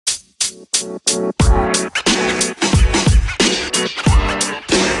Hello,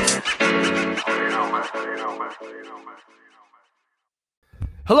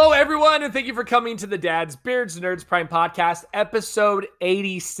 everyone, and thank you for coming to the Dads, Beards, Nerds Prime Podcast, episode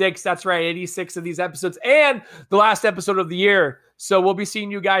 86. That's right, 86 of these episodes, and the last episode of the year. So we'll be seeing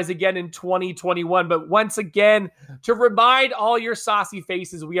you guys again in 2021. But once again, to remind all your saucy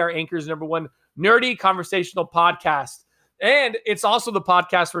faces, we are Anchor's #1 nerdy conversational podcast. And it's also the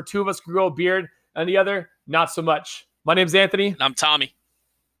podcast where two of us grow a beard and the other, not so much. My name's Anthony. And I'm Tommy.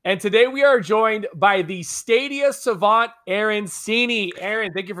 And today we are joined by the Stadia savant, Aaron Cini.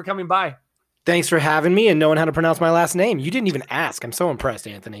 Aaron, thank you for coming by. Thanks for having me and knowing how to pronounce my last name. You didn't even ask. I'm so impressed,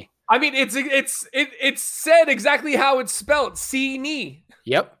 Anthony. I mean, it's said exactly how it's spelled. Cini.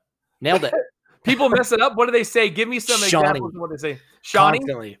 Yep. Nailed it. People mess it up. What do they say? Give me some examples of what they say. Shawnee?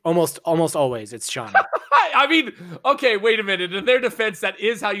 Constantly. Almost always. It's Shawnee. I mean, okay, wait a minute. In their defense, that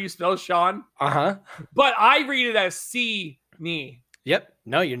is how you spell Sean. Uh-huh. But I read it as C-ni. Yep.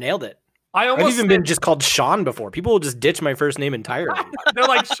 No, you nailed it. I've even been just called Sean before. People will just ditch my first name entirely. They're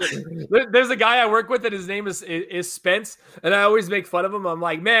like, there's a guy I work with that his name is Spence, and I always make fun of him. I'm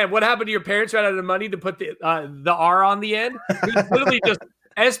like, man, what happened to your parents ran out of money to put the R on the end? He's literally just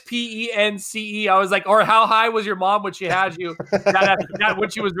S-P-E-N-C-E. I was like, or how high was your mom when she had you? That when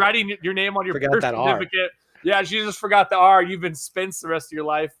she was writing your name on your birth certificate. R. Yeah, she just forgot the R. You've been Spence the rest of your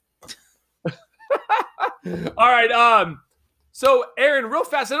life. All right. So, Aaron, real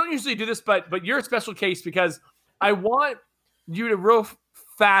fast, I don't usually do this, but you're a special case because I want you to real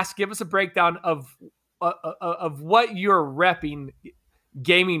fast give us a breakdown of what you're repping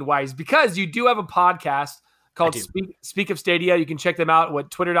gaming-wise, because you do have a podcast called Speak of Stadia. You can check them out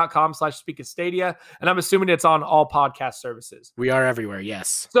at twitter.com/Speak of Stadia, and I'm assuming it's on all podcast services. We are everywhere,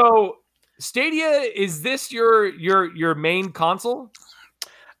 yes. So, Stadia, is this your main console?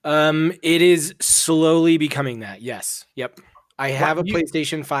 It is slowly becoming that, yes. Yep. I have a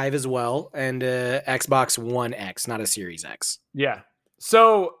PlayStation 5 as well, and Xbox One X, not a Series X. Yeah.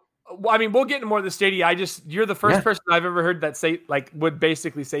 So, I mean, we'll get into more of the Stadia. You're the first person I've ever heard that would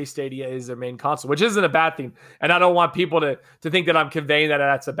basically say Stadia is their main console, which isn't a bad thing. And I don't want people to think that I'm conveying that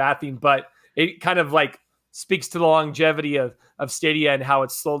that's a bad thing, but it kind of like speaks to the longevity of Stadia and how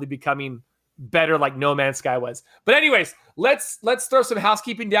it's slowly becoming better, like No Man's Sky was. But anyways, let's throw some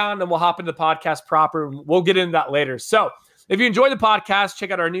housekeeping down and we'll hop into the podcast proper. We'll get into that later. So, if you enjoy the podcast,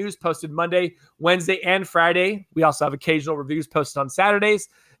 check out our news posted Monday, Wednesday, and Friday. We also have occasional reviews posted on Saturdays.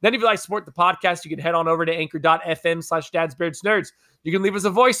 Then if you like to support the podcast, you can head on over to anchor.fm/dadsbeardsnerds. You can leave us a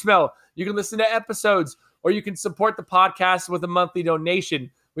voicemail. You can listen to episodes, or you can support the podcast with a monthly donation.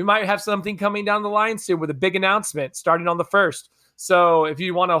 We might have something coming down the line soon with a big announcement starting on the 1st. So if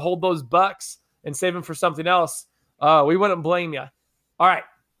you want to hold those bucks and save them for something else, we wouldn't blame you. All right.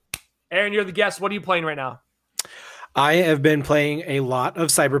 Aaron, you're the guest. What are you playing right now? I have been playing a lot of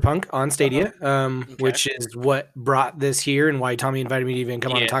Cyberpunk on Stadia, which is what brought this here and why Tommy invited me to even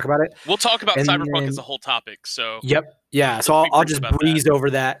come on and talk about it. We'll talk about Cyberpunk as a whole topic. So yep, yeah. So I'll just breeze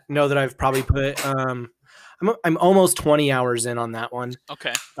over that. Know that I've probably put I'm almost 20 hours in on that one.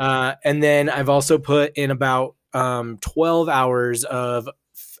 Okay, and then I've also put in about 12 hours of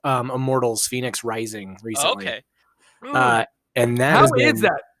Immortals: Phoenix Rising recently. Okay, and that how is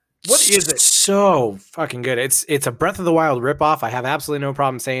that? What is it? So fucking good. It's a Breath of the Wild ripoff. I have absolutely no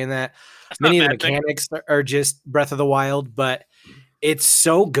problem saying that. Many of the mechanics are just Breath of the Wild, but it's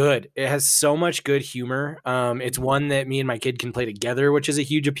so good. It has so much good humor. It's one that me and my kid can play together, which is a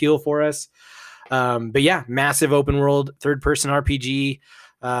huge appeal for us. But yeah, massive open world, third-person RPG.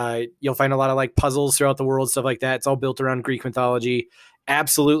 You'll find a lot of like puzzles throughout the world, stuff like that. It's all built around Greek mythology.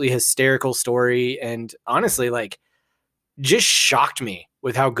 Absolutely hysterical story, and honestly, like, just shocked me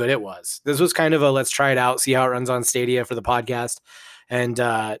with how good it was. This was kind of a let's try it out, see how it runs on Stadia for the podcast. And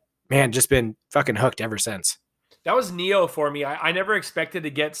man, just been fucking hooked ever since. That was Neo for me. I never expected to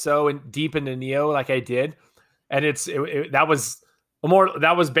get so deep into Neo like I did. And that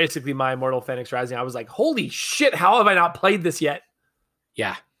was basically my Immortal Phoenix Rising. I was like, holy shit, how have I not played this yet?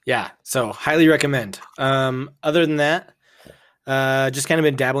 Yeah. So highly recommend. Other than that, just kind of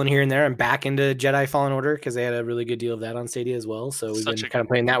been dabbling here and there. I'm back into Jedi Fallen Order because they had a really good deal of that on Stadia as well. So we've been kind of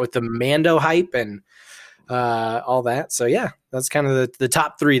playing that with the Mando hype and all that. So yeah, that's kind of the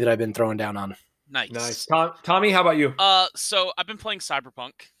top 3 that I've been throwing down on. Nice. Tommy, how about you? So I've been playing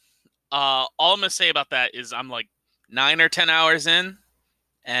Cyberpunk. All I'm gonna say about that is I'm like 9 or 10 hours in,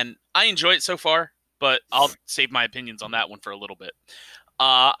 and I enjoy it so far. But I'll save my opinions on that one for a little bit.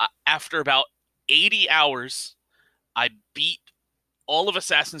 After about 80 hours, I beat all of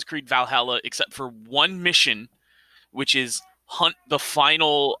Assassin's Creed Valhalla except for one mission, which is hunt the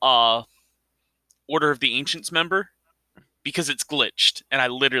final Order of the Ancients member because it's glitched and I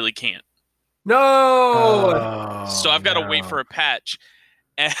literally can't. No. So I've got to wait for a patch.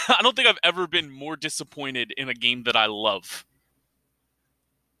 And I don't think I've ever been more disappointed in a game that I love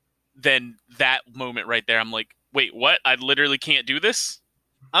than that moment right there. I'm like, wait, what? I literally can't do this?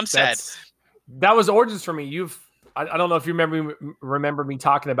 I'm sad. That was Origins for me. I don't know if you remember me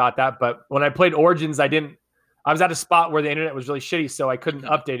talking about that, but when I played Origins, I was at a spot where the internet was really shitty, so I couldn't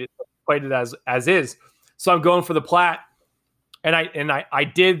update it. I played it as is. So I'm going for the plat, and I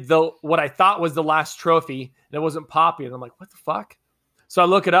did what I thought was the last trophy, and it wasn't popping. And I'm like, what the fuck? So I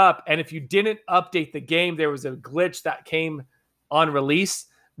look it up, and if you didn't update the game, there was a glitch that came on release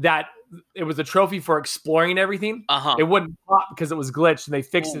that it was a trophy for exploring everything. It wouldn't pop because it was glitched, and they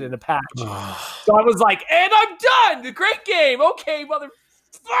fixed it in a patch. So I was like, and I'm done. The great game. Okay, motherfuckers.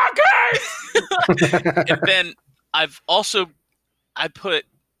 And then I put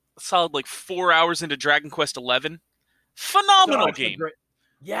solid like 4 hours into Dragon Quest XI. Phenomenal game.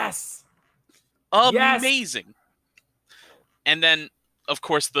 Yes. Amazing. Yes. And then, of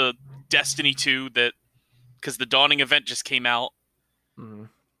course, the Destiny 2 because the Dawning event just came out.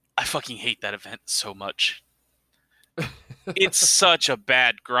 I fucking hate that event so much. It's such a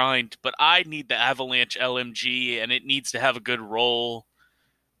bad grind, but I need the Avalanche LMG, and it needs to have a good roll.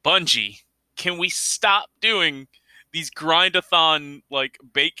 Bungie, can we stop doing these grind-a-thon, like,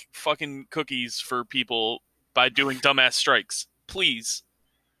 bake fucking cookies for people by doing dumbass strikes? Please.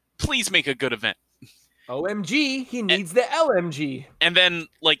 Please make a good event. OMG, he needs the LMG. And then,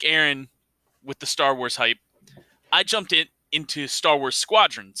 like Aaron, with the Star Wars hype, I jumped into Star Wars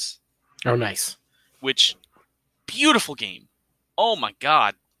Squadrons. Oh, nice. Which, beautiful game. Oh my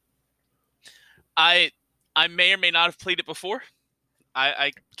god. I may or may not have played it before.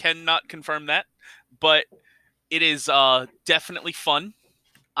 I cannot confirm that. But it is definitely fun.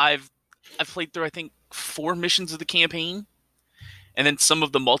 I've played through, I think, 4 missions of the campaign. And then some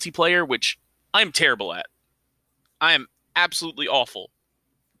of the multiplayer, which I'm terrible at. I am absolutely awful.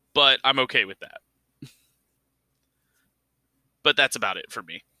 But I'm okay with that. But that's about it for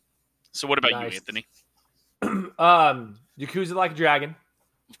me. So what about you, Anthony? Yakuza Like a Dragon.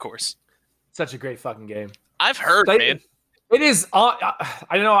 Of course. Such a great fucking game. I've heard, man. It is. I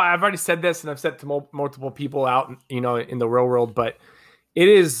don't know. I've already said this, and I've said to multiple people out, in the real world, but it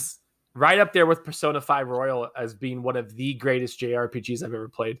is right up there with Persona 5 Royal as being one of the greatest JRPGs I've ever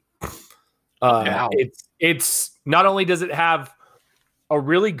played. It's not only does it have a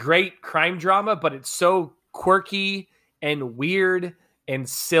really great crime drama, but it's so quirky and weird and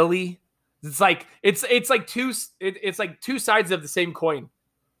silly. It's like two sides of the same coin.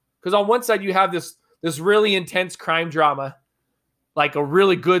 Because on one side you have this really intense crime drama, like a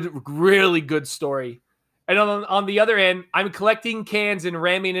really good story. And on the other end, I'm collecting cans and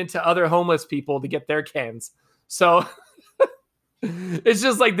ramming into other homeless people to get their cans. So it's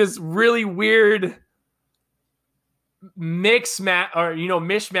just like this really weird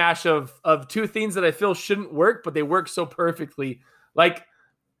mishmash of two things that I feel shouldn't work, but they work so perfectly. Like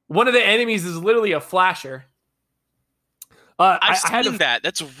one of the enemies is literally a flasher. I've seen that.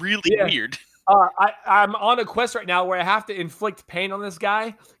 That's really weird. I'm on a quest right now where I have to inflict pain on this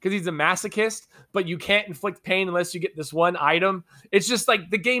guy because he's a masochist, but you can't inflict pain unless you get this one item. It's just like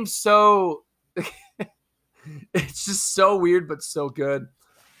the game's so it's just so weird, but so good.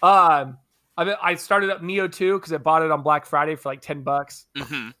 I started up Neo 2 because I bought it on Black Friday for like $10.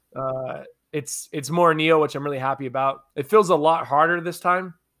 Mm-hmm. It's more Neo, which I'm really happy about. It feels a lot harder this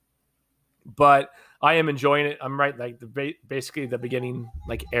time, but I am enjoying it. I'm right like basically the beginning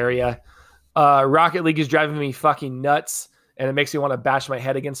like area. Rocket League is driving me fucking nuts, and it makes me want to bash my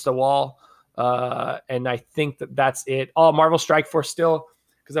head against a wall. And I think that's it. Oh, Marvel Strike Force still,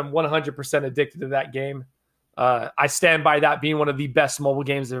 because I'm 100% addicted to that game. I stand by that being one of the best mobile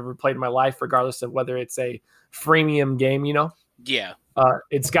games I've ever played in my life, regardless of whether it's a freemium game, Yeah.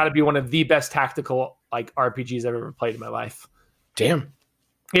 It's got to be one of the best tactical like RPGs I've ever played in my life. Damn.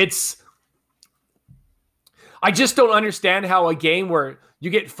 I just don't understand how a game where you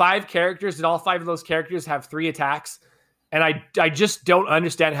get 5 characters and all 5 of those characters have 3 attacks. And I just don't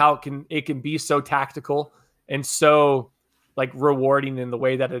understand how it can be so tactical and so like rewarding in the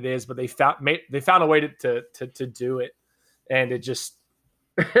way that it is, but they found a way to do it. And it just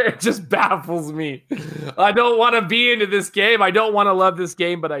baffles me. I don't want to be into this game. I don't want to love this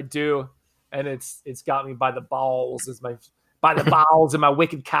game, but I do. And it's got me by the balls by the balls in my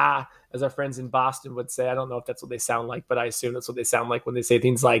wicked car, as our friends in Boston would say. I don't know if that's what they sound like, but I assume that's what they sound like when they say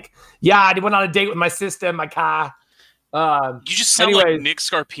things like, yeah, I went on a date with my sister in my car. You just sound like Nick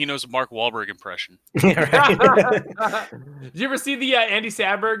Scarpino's Mark Wahlberg impression. Did you ever see the Andy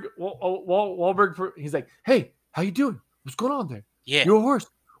Samberg Wahlberg? He's like, "Hey, how you doing? What's going on there? Yeah, you're a horse.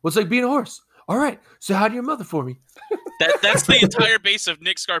 What's like being a horse? All right. So how do your mother for me?" That's the entire base of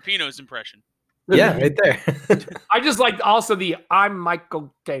Nick Scarpino's impression. Yeah, right there. I just like also the "I'm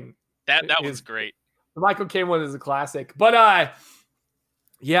Michael Caine." That was great. The Michael Caine one is a classic, but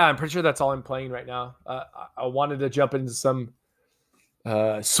yeah, I'm pretty sure that's all I'm playing right now. I wanted to jump into some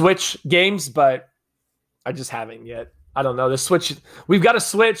Switch games, but I just haven't yet. I don't know. The Switch, we've got a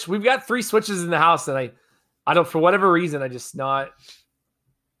Switch. We've got 3 Switches in the house, and I don't, for whatever reason, I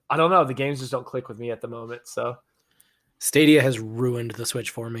don't know. The games just don't click with me at the moment. So Stadia has ruined the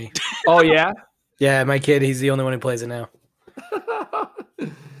Switch for me. Oh, yeah? Yeah, my kid, he's the only one who plays it now.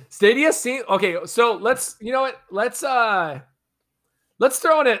 Stadia, okay, so let's throw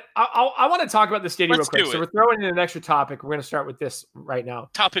in it. I want to talk about the Stadia real quick. So we're throwing in an extra topic. We're going to start with this right now.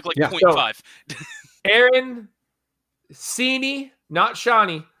 Topic 0.5. So, Aaron Cini, not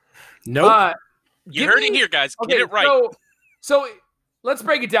Shawnee. Nope. You heard it here, guys. Get it right. So let's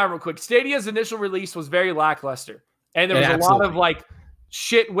break it down real quick. Stadia's initial release was very lackluster. And there was a lot of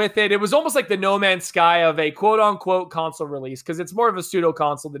shit with it. It was almost like the No Man's Sky of a quote unquote console release, because it's more of a pseudo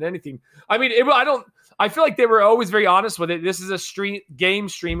console than anything. I mean, I feel like they were always very honest with it. This is a game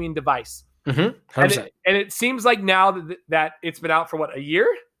streaming device. Mm-hmm. And it seems like now that it's been out for a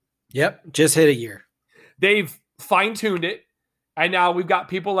year? Yep. Just hit a year. They've fine-tuned it. And now we've got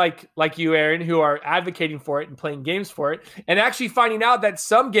people like you, Aaron, who are advocating for it and playing games for it, and actually finding out that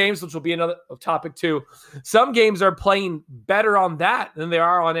some games, which will be another topic too, some games are playing better on that than they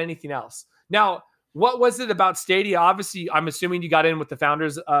are on anything else. Now, what was it about Stadia? Obviously, I'm assuming you got in with the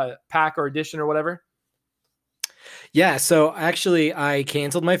Founders Pack or Edition or whatever. Yeah, so actually, I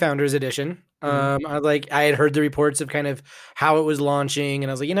canceled my Founders Edition. I had heard the reports of kind of how it was launching, and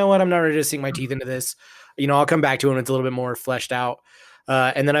I was like, you know what, I'm not ready to sink my teeth into this. I'll come back to it when it's a little bit more fleshed out.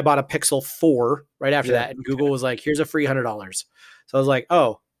 And then I bought a Pixel 4 right after that. And Google was like, here's a free $100. So I was like,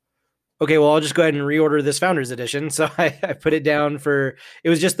 oh, okay, well, I'll just go ahead and reorder this Founders Edition. So I put it down it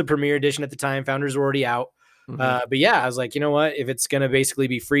was just the Premier Edition at the time. Founders were already out. Mm-hmm. But yeah, I was like, you know what? If it's going to basically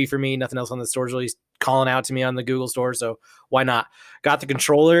be free for me, nothing else on the store's really calling out to me on the Google store. So why not? Got the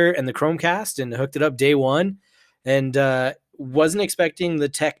controller and the Chromecast and hooked it up day one. And, wasn't expecting the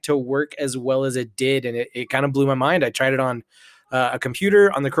tech to work as well as it did, and it kind of blew my mind. I tried it on a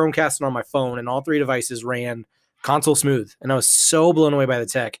computer, on the Chromecast, and on my phone, and all 3 devices ran console smooth, and I was so blown away by the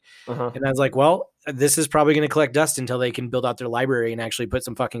tech. And I was like, well, this is probably going to collect dust until they can build out their library and actually put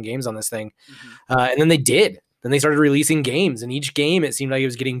some fucking games on this thing. And then they did. Then they started releasing games, and each game, it seemed like it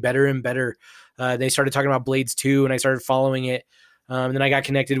was getting better and better. They started talking about Blades 2, and I started following it. And then I got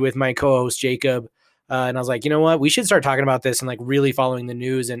connected with my co-host, Jacob, and I was like, you know what, we should start talking about this and really following the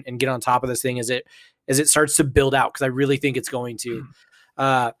news and get on top of this thing as it starts to build out. Cause I really think it's going to,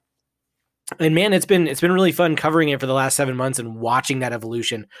 and man, it's been really fun covering it for the last 7 months and watching that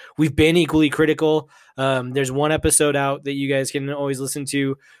evolution. We've been equally critical. There's one episode out that you guys can always listen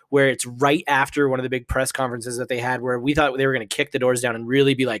to where it's right after one of the big press conferences that they had, where we thought they were going to kick the doors down and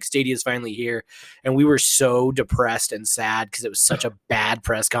really be like, Stadia's finally here. And we were so depressed and sad because it was such a bad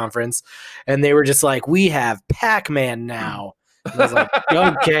press conference. And they were just like, we have Pac-Man now. And I was like,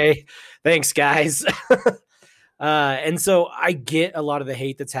 okay, thanks guys. And so I get a lot of the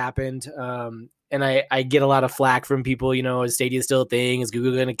hate that's happened. And I get a lot of flack from people, is Stadia still a thing? Is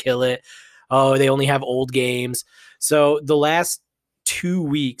Google going to kill it? Oh, they only have old games. So the last 2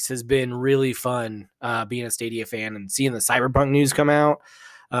 weeks has been really fun being a Stadia fan and seeing the Cyberpunk news come out,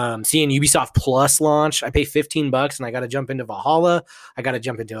 seeing Ubisoft Plus launch. I pay $15 and I got to jump into Valhalla. I got to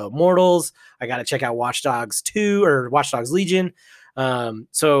jump into Immortals. I got to check out Watch Dogs 2 or Watch Dogs Legion.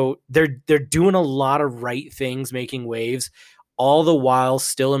 So they're doing a lot of right things, making waves, all the while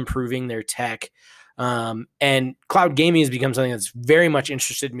still improving their tech. And cloud gaming has become something that's very much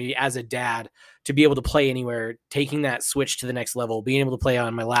interested me as a dad to be able to play anywhere, taking that switch to the next level, being able to play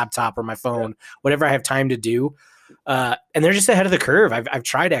on my laptop or my phone, whatever I have time to do. And they're just ahead of the curve. I've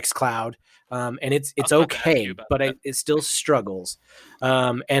tried xCloud, and it's okay, but it still struggles.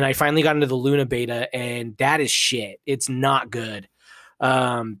 And I finally got into the Luna beta, and that is shit. It's not good.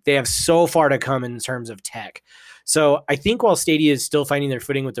 They have so far to come in terms of tech. So I think while Stadia is still finding their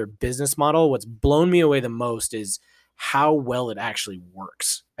footing with their business model, what's blown me away the most is how well it actually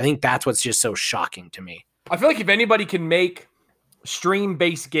works. I think that's what's just so shocking to me. I feel like if anybody can make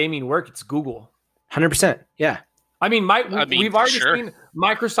stream-based gaming work, it's Google. 100%. Yeah. I mean, we've already seen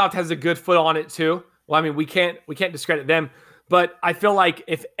Microsoft has a good foot on it too. Well, I mean, we can't discredit them, but I feel like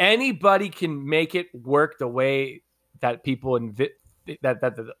if anybody can make it work the way that people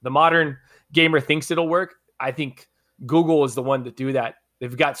that the modern gamer thinks it'll work, I think Google is the one to do that.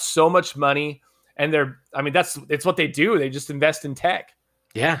 They've got so much money, and it's what they do. They just invest in tech.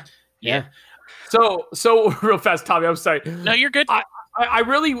 Yeah. So real fast, Tommy, I'm sorry. No, you're good. I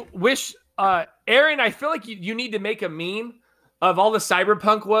really wish, Aaron, I feel like you need to make a meme of all the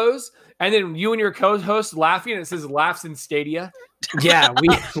Cyberpunk woes, and then you and your co-host laughing, and it says laughs in Stadia. Yeah,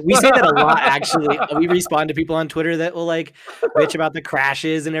 we say that a lot, actually. We respond to people on Twitter that will like bitch about the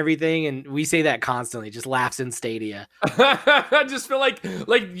crashes and everything, and we say that constantly, just laughs in Stadia. I just feel like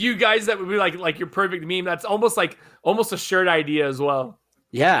you guys, that would be like your perfect meme. That's almost a shirt idea as well.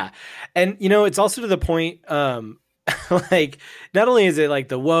 Yeah. And it's also to the point, like, not only is it like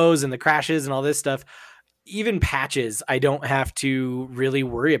the woes and the crashes and all this stuff, even patches I don't have to really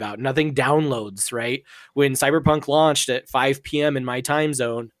worry about. Nothing downloads, right? When Cyberpunk launched at 5 p.m. in my time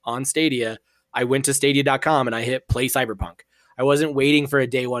zone on Stadia, I went to stadia.com and I hit play Cyberpunk. I wasn't waiting for a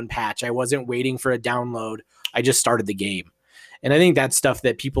day one patch. I wasn't waiting for a download. I just started the game. And I think that's stuff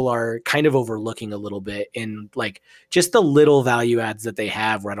that people are kind of overlooking a little bit in like just the little value adds that they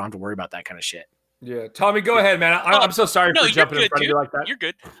have where I don't have to worry about that kind of shit. Yeah. Tommy, go ahead, man. I'm so sorry for jumping in front of you like that. You're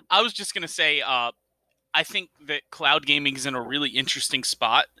good. I was just going to say, I think that cloud gaming is in a really interesting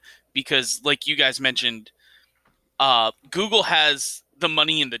spot because, like you guys mentioned, Google has the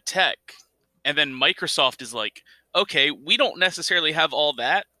money and the tech, and then Microsoft is like, okay, we don't necessarily have all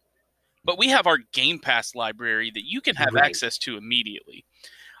that, but we have our Game Pass library that you can have access to immediately.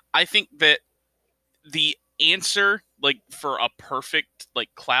 I think that the answer, like, for a perfect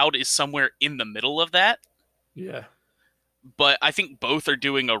cloud is somewhere in the middle of that. Yeah. But I think both are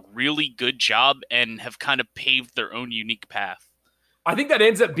doing a really good job and have kind of paved their own unique path. I think that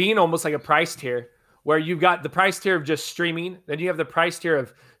ends up being almost like a price tier where you've got the price tier of just streaming. Then you have the price tier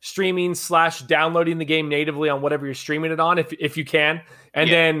of streaming / downloading the game natively on whatever you're streaming it on, if you can.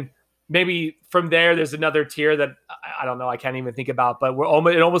 And then maybe from there's another tier that I don't know, I can't even think about, but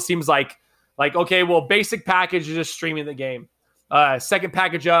it almost seems like, okay, well, basic package is just streaming the game. Second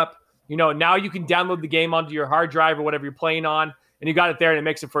package up, now you can download the game onto your hard drive or whatever you're playing on, and you got it there, and it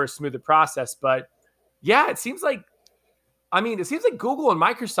makes it for a smoother process. But yeah, it seems like Google and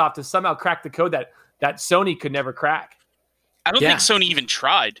Microsoft has somehow cracked the code that Sony could never crack. I don't think Sony even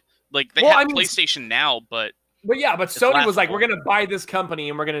tried. Like they have PlayStation Now, but Sony was like, we're gonna buy this company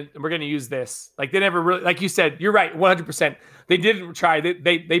and we're gonna use this. Like they never really, like you said, you're right, 100%. They didn't try.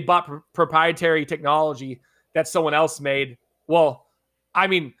 They bought proprietary technology that someone else made. Well, I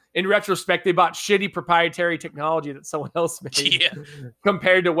mean, in retrospect, they bought shitty proprietary technology that someone else made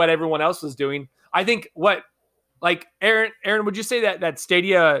compared to what everyone else was doing. I think Aaron, would you say that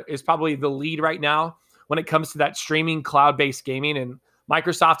Stadia is probably the lead right now when it comes to that streaming cloud-based gaming, and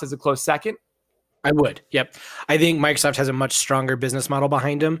Microsoft is a close second? I would. Yep. I think Microsoft has a much stronger business model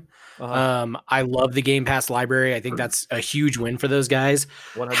behind them. I love the Game Pass library. I think that's a huge win for those guys.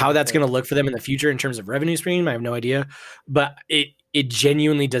 100%. How that's going to look for them in the future in terms of revenue stream, I have no idea. But it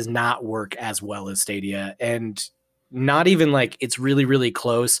genuinely does not work as well as Stadia, and not even like it's really, really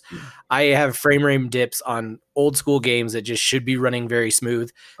close. I have frame rate dips on old school games that just should be running very smooth.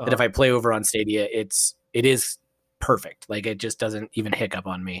 That if I play over on Stadia, it is perfect. Like it just doesn't even hiccup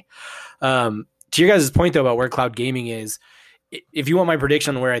on me. To your guys' point though about where cloud gaming is, if you want my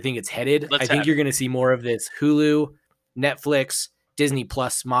prediction on where I think it's headed, I think you're going to see more of this Hulu, Netflix, Disney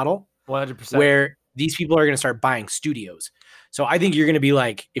Plus model, 100%, where these people are going to start buying studios. So I think you're going to be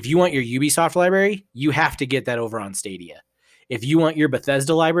like, if you want your Ubisoft library, you have to get that over on Stadia. If you want your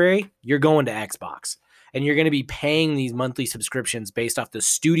Bethesda library, you're going to Xbox. And you're going to be paying these monthly subscriptions based off the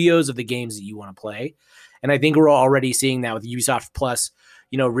studios of the games that you want to play. And I think we're already seeing that with Ubisoft Plus,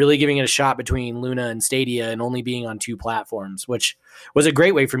 really giving it a shot between Luna and Stadia and only being on 2 platforms, which was a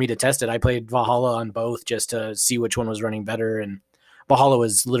great way for me to test it. I played Valhalla on both just to see which one was running better. And Valhalla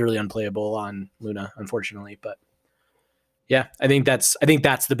was literally unplayable on Luna, unfortunately. But yeah, I think that's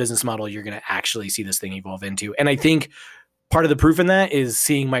the business model you're going to actually see this thing evolve into. And I think part of the proof in that is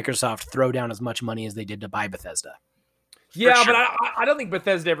seeing Microsoft throw down as much money as they did to buy Bethesda. Yeah, sure. But I don't think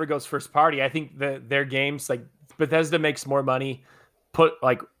Bethesda ever goes first party. I think their games, like Bethesda makes more money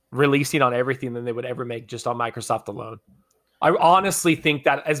releasing on everything than they would ever make just on Microsoft alone. I honestly think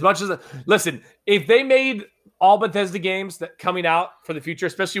that as much as listen, if they made all Bethesda games that coming out for the future,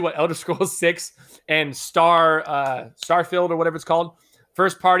 especially what Elder Scrolls 6 and Starfield or whatever it's called,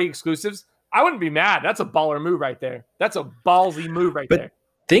 first party exclusives, I wouldn't be mad. That's a baller move right there. That's a ballsy move right there.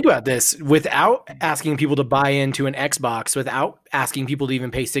 Think about this. Without asking people to buy into an Xbox, without asking people to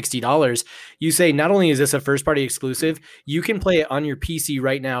even pay $60, you say, not only is this a first party exclusive, you can play it on your PC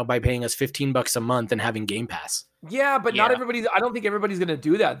right now by paying us $15 a month and having Game Pass. Yeah, but not everybody. I don't think everybody's going to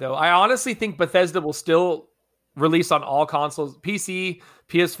do that, though. I honestly think Bethesda will still release on all consoles, PC,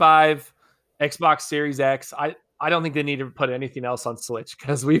 PS5, Xbox Series X. I don't think they need to put anything else on Switch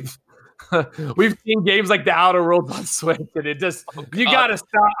because we've seen games like The Outer Worlds on Switch, and it just you gotta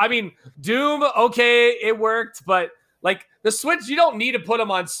stop. I mean, Doom, okay, it worked, but like the Switch, you don't need to put them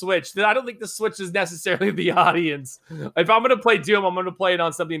on Switch. I don't think the Switch is necessarily the audience. If I'm gonna play Doom, I'm gonna play it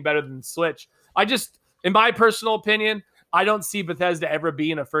on something better than Switch. In my personal opinion, I don't see Bethesda ever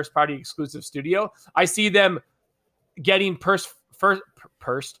being a first-party exclusive studio. I see them getting first-party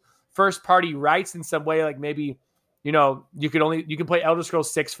rights in some way, like maybe, you can play Elder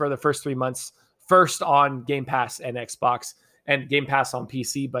Scrolls 6 for the first 3 months first on Game Pass and Xbox and Game Pass on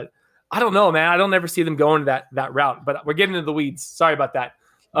PC. But I don't know, man. I don't ever see them going that route. But we're getting into the weeds. Sorry about that.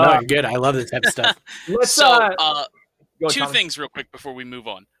 No, good. I love this type of stuff. Two things real quick before we move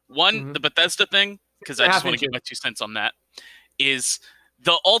on. One, the Bethesda thing, because I just want to give my 2 cents on that, is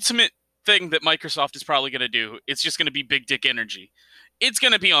the ultimate thing that Microsoft is probably going to do. It's just going to be big dick energy. It's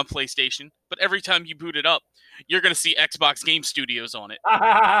going to be on PlayStation, but every time you boot it up, you're going to see Xbox Game Studios on it.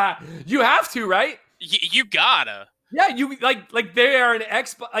 You have to, right? You gotta. Yeah, you like they are an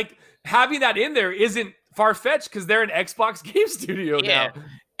Xbox. Like having that in there isn't far-fetched because they're an Xbox Game Studio now.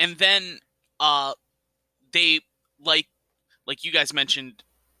 And then they like you guys mentioned,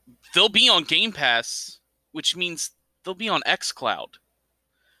 they'll be on Game Pass, which means they'll be on xCloud.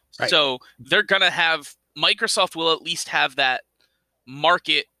 Right. So they're going to have, Microsoft will at least have that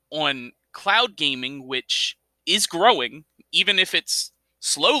market on cloud gaming, which is growing. Even if it's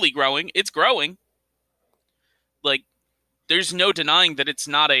slowly growing, it's growing. Like, there's no denying that it's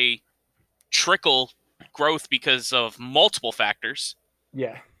not a trickle growth because of multiple factors.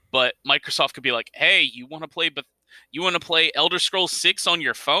 Yeah. But Microsoft could be like, hey, you want to play Elder Scrolls 6 on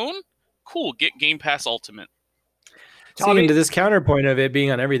your phone? Cool, get Game Pass Ultimate. See, to this counterpoint of it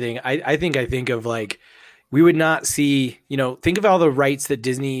being on everything, I think of like, we would not see, think of all the rights that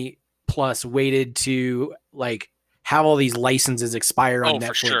Disney Plus waited to like have all these licenses expire on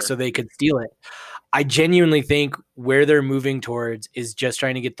Netflix so they could steal it. I genuinely think where they're moving towards is just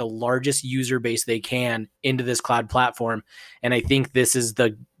trying to get the largest user base they can into this cloud platform. And I think this is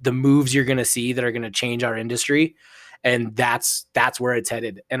the moves you're going to see that are going to change our industry. And that's where it's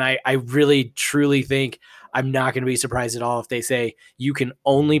headed. And I really, truly think I'm not going to be surprised at all if they say you can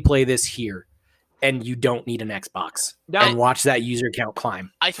only play this here and you don't need an Xbox and watch that user count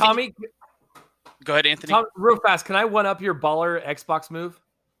climb. Tommy, go ahead, Anthony. Tom, real fast. Can I one up your baller Xbox move?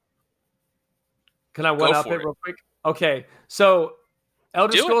 Can I one up it real quick? Okay. So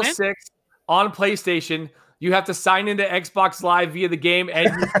Elder Scrolls 6 on PlayStation, you have to sign into Xbox Live via the game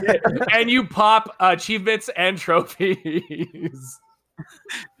and you pop achievements and trophies.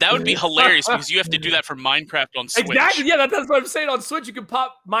 That would be hilarious because you have to do that for Minecraft on Switch. Exactly. Yeah, that's what I'm saying. On Switch, you can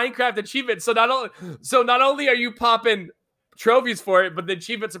pop Minecraft achievements. So not only are you popping trophies for it, but the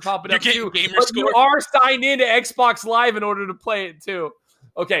achievements are popping up too. But you are signed into Xbox Live in order to play it too.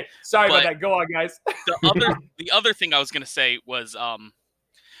 Okay, sorry about that. Go on, guys. The other thing I was going to say was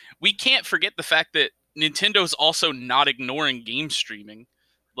we can't forget the fact that Nintendo's also not ignoring game streaming.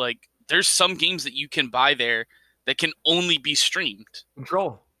 Like, there's some games that you can buy there that can only be streamed.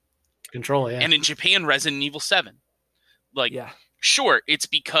 Control, yeah. And in Japan, Resident Evil 7. Like, sure, it's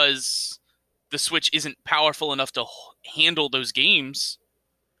because the Switch isn't powerful enough to handle those games,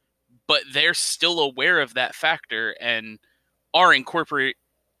 but they're still aware of that factor and are incorporating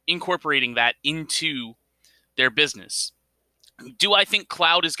that into their business. Do I think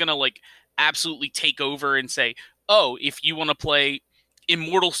cloud is going to like absolutely take over and say, oh, if you want to play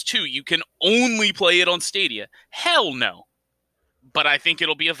Immortals 2, you can only play it on Stadia? Hell no. But I think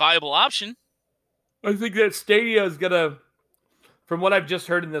it'll be a viable option. I think that Stadia is going to, from what I've just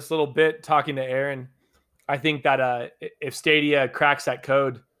heard in this little bit talking to Aaron, I think that if Stadia cracks that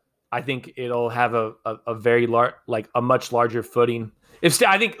code, I think it'll have a very large, like a much larger footing.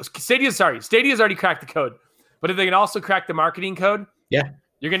 I think Stadia's already cracked the code, but if they can also crack the marketing code, you're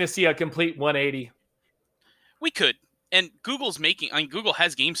going to see a complete 180. We could, and Google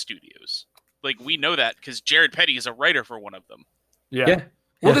has game studios. Like, we know that because Jared Petty is a writer for one of them. Yeah.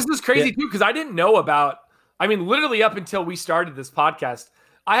 Well, this is crazy too because I didn't know about. I mean, literally up until we started this podcast,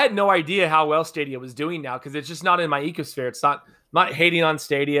 I had no idea how well Stadia was doing now because it's just not in my ecosphere. It's not hating on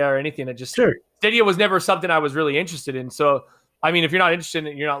Stadia or anything. It just Stadia was never something I was really interested in. So, I mean, if you're not interested in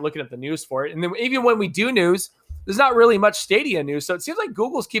it, you're not looking at the news for it. And then even when we do news, there's not really much Stadia news. So it seems like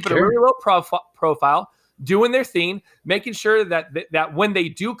Google's keeping a really low profile, doing their thing, making sure that when they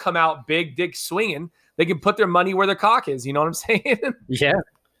do come out big, dick swinging, they can put their money where their cock is. You know what I'm saying? Yeah.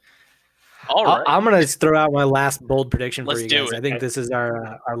 All right. I'm gonna throw out my last bold prediction for Let's you do guys. it. I think this is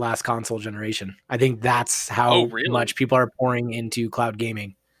our last console generation. I think that's how really? much people are pouring into cloud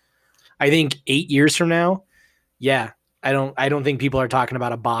gaming. I think 8 years from now, yeah, I don't think people are talking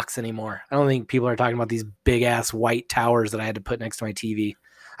about a box anymore. I don't think people are talking about these big ass white towers that I had to put next to my TV.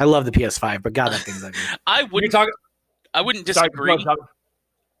 I love the PS5, but God, that thing's ugly. I wouldn't disagree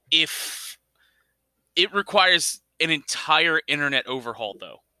if it requires an entire internet overhaul,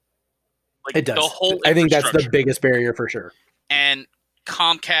 though. Like, it does. The whole I think that's the biggest barrier for sure. And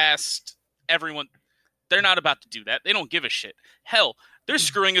Comcast, everyone, they're not about to do that. They don't give a shit. Hell, they're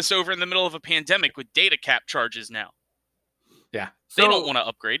screwing us over in the middle of a pandemic with data cap charges now. Yeah. They don't want to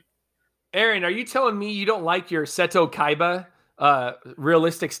upgrade. Aaron, are you telling me you don't like your Seto Kaiba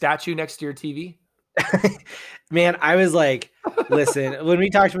realistic statue next to your TV? Man, I was like, listen, when we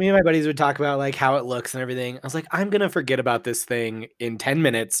talked to me and my buddies would talk about like how it looks and everything, I was like, I'm going to forget about this thing in 10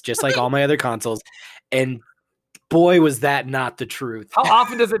 minutes, just like all my other consoles. And boy, was that not the truth. How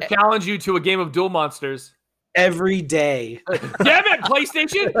often does it challenge you to a game of Duel Monsters? Every day. Damn it,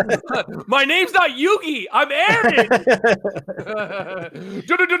 PlayStation! My name's not Yugi. I'm Aaron.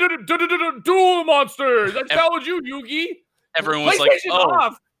 Duel Monsters. I challenge you, Yugi. Everyone was like,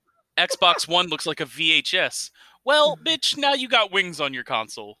 "Oh, Xbox One looks like a VHS." Well, bitch, now you got wings on your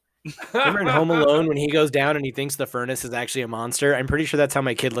console. Remember in Home Alone when he goes down and he thinks the furnace is actually a monster? I'm pretty sure that's how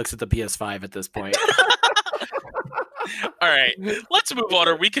my kid looks at the PS5 at this point. All right, let's move on,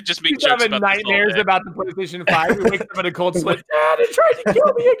 or we could just make He's jokes having about nightmares about the PlayStation 5. He wakes up in a cold sweat. Dad, it tried to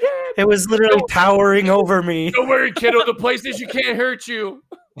kill me again. It was literally towering over me. Don't worry, kiddo. The PlayStation can't hurt you.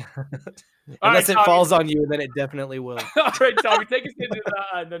 Unless it falls on you, then it definitely will. All right, Tommy, take us into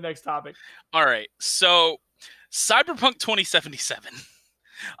the next topic. All right, so Cyberpunk 2077. That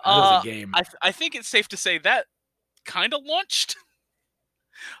was a game. I think it's safe to say that kind of launched.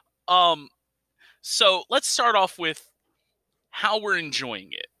 So let's start off with how we're enjoying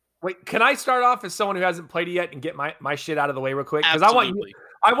it. Wait, can I start off as someone who hasn't played it yet and get my shit out of the way real quick? Because Absolutely.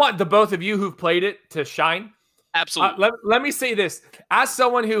 I want the both of you who've played it to shine. Absolutely. Let me say this. As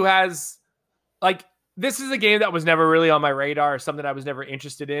someone who has, like, this is a game that was never really on my radar or something I was never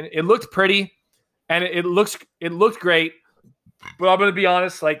interested in. It looked pretty, and it looked great. But I'm going to be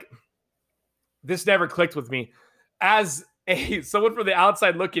honest, like, this never clicked with me. As someone from the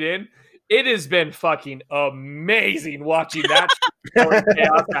outside looking in, it has been fucking amazing watching that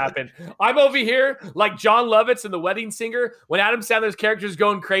chaos happen. I'm over here like John Lovitz in The Wedding Singer when Adam Sandler's character is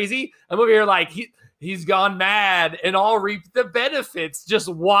going crazy. I'm over here like he's gone mad and I'll reap the benefits just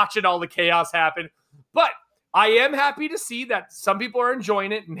watching all the chaos happen. But I am happy to see that some people are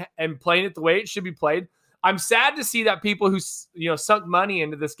enjoying it and playing it the way it should be played. I'm sad to see that people who sunk money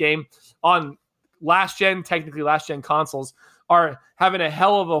into this game on technically last gen consoles are having a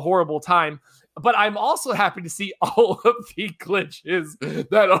hell of a horrible time. But I'm also happy to see all of the glitches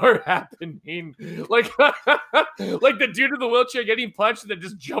that are happening. Like, like the dude in the wheelchair getting punched and then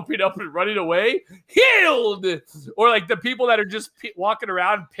just jumping up and running away. Healed! Or like the people that are just walking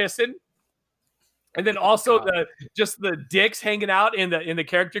around pissing. And then also the dicks hanging out in the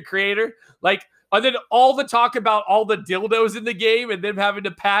character creator. Like, and then all the talk about all the dildos in the game and them having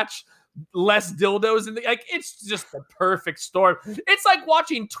to patch less dildos in it's just the perfect storm. It's like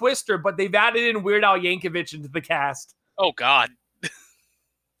watching Twister, but they've added in Weird Al Yankovic into the cast. Oh God.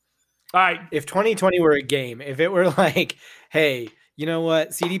 All right. If 2020 were a game, if it were like, hey, you know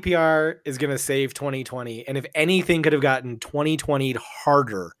what? CDPR is going to save 2020. And if anything could have gotten 2020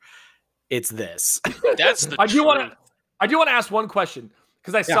 harder, it's this. That's the I do want to ask one question.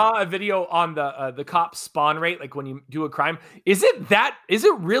 Because I saw a video on the cop spawn rate, like when you do a crime. Is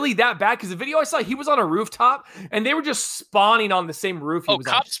it really that bad? Because the video I saw, he was on a rooftop and they were just spawning on the same roof.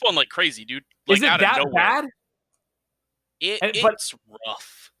 Cops spawn like crazy, dude. Like, is it that bad? It's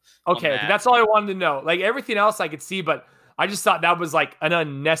rough. Okay, that's all I wanted to know. Like everything else I could see, but I just thought that was like an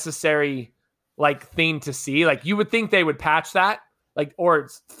unnecessary like thing to see. Like you would think they would patch that, like or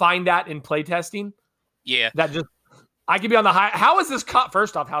find that in playtesting. Yeah, that just. I could be on the high. How is this cop?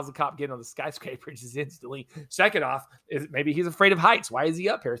 First off, how's the cop getting on the skyscraper just instantly? Second off, maybe he's afraid of heights. Why is he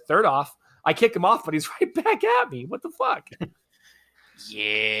up here? Third off, I kick him off, but he's right back at me. What the fuck?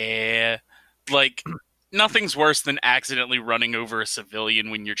 Yeah. Like, nothing's worse than accidentally running over a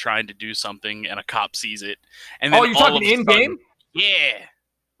civilian when you're trying to do something and a cop sees it. And then you're talking in-game? Yeah.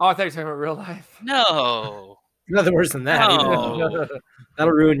 Oh, I thought you were talking about real life. No. Nothing worse than that. No.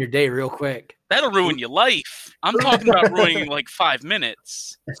 That'll ruin your day real quick. That'll ruin your life. I'm talking about ruining like 5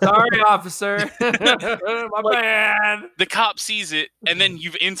 minutes. Sorry, officer. My bad. The cop sees it, and then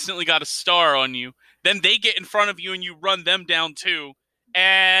you've instantly got a star on you. Then they get in front of you, and you run them down too.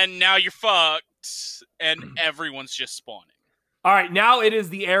 and now you're fucked, and everyone's just spawning. All right, now it is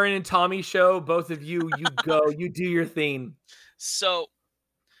the Aaron and Tommy show. Both of you go, you do your thing. So,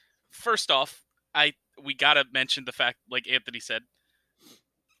 first off, we gotta mention the fact, like Anthony said,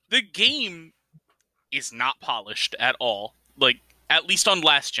 the game is not polished at all. Like, at least on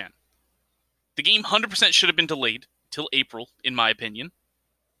last gen. The game 100% should have been delayed till April, in my opinion.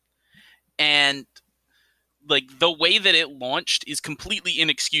 And, like, the way that it launched is completely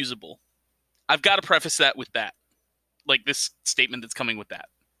inexcusable. I've got to preface that with that. Like, this statement that's coming with that.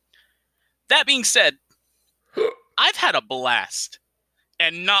 That being said, I've had a blast.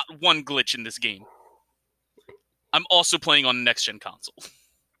 And not one glitch in this game. I'm also playing on a next-gen console.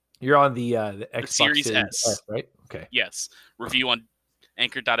 You're on the Xbox Series S, right? Okay. Yes. Review on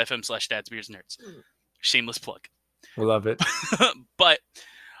anchor.fm/dadsbeersnerds. Shameless plug. We love it. But,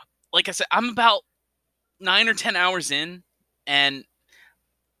 like I said, I'm about 9 or 10 hours in, and,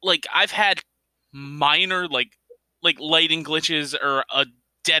 like, I've had minor, like lighting glitches or a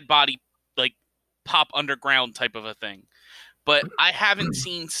dead body, like, pop underground type of a thing. But I haven't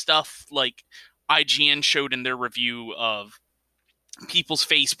seen stuff like IGN showed in their review of people's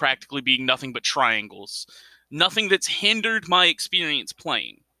face practically being nothing but triangles. Nothing that's hindered my experience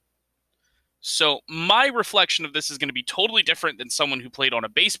playing. So my reflection of this is going to be totally different than someone who played on a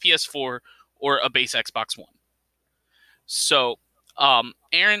base PS4 or a base Xbox One. So,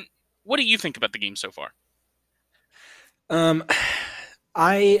 Aaron, what do you think about the game so far?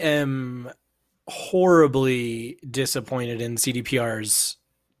 I am horribly disappointed in CDPR's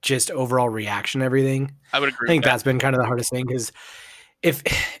just overall reaction to everything. I would agree. I think that's been kind of the hardest thing, because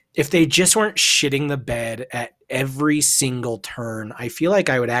if they just weren't shitting the bed at every single turn, I feel like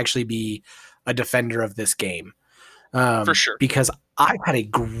I would actually be a defender of this game. For sure. Because I've had a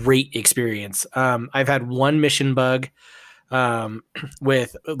great experience. I've had one mission bug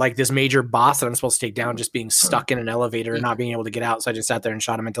with like this major boss that I'm supposed to take down just being stuck in an elevator and not being able to get out. So I just sat there and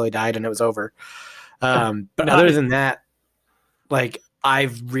shot him until he died and it was over. But other than that, like,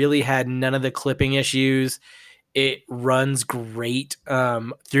 I've really had none of the clipping issues. It runs great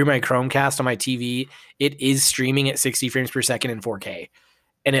through my Chromecast on my TV. It is streaming at 60 frames per second in 4K,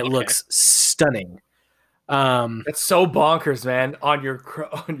 and it looks stunning. It's so bonkers, man, on your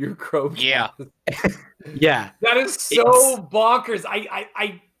Chromecast. Yeah. Yeah. That is so bonkers.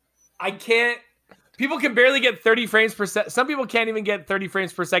 I can't. People can barely get 30 frames per second. Some people can't even get 30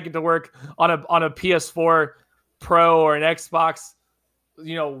 frames per second to work on a PS4 Pro or an Xbox,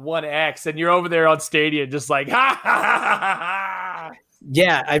 One X, and you're over there on Stadia just like, ha ha ha ha ha.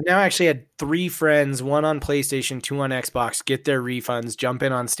 Yeah, I've now actually had 3 friends, one on PlayStation, 2 on Xbox, get their refunds, jump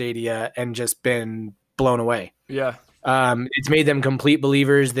in on Stadia, and just been blown away. Yeah. It's made them complete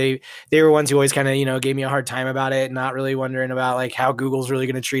believers. They were ones who always kind of, gave me a hard time about it, not really wondering about like how Google's really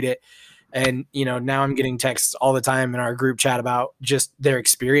going to treat it. And, now I'm getting texts all the time in our group chat about just their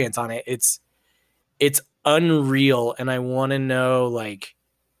experience on it. It's unreal. And I want to know, like,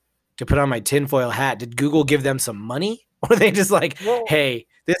 to put on my tinfoil hat, did Google give them some money? Or are they just like, hey,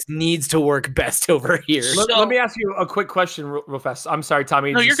 this needs to work best over here? Let me ask you a quick question real fast. I'm sorry,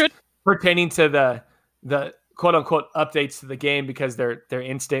 Tommy. No, you're good. Pertaining to the quote unquote updates to the game, because they're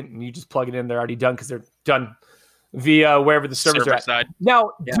instant and you just plug it in, they're already done because they're done via wherever the servers are at. Side.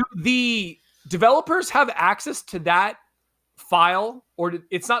 Now, do the developers have access to that file, or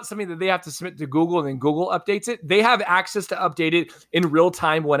it's not something that they have to submit to Google and then Google updates it? They have access to update it in real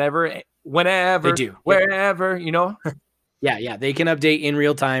time whenever they do, wherever, Yeah, they can update in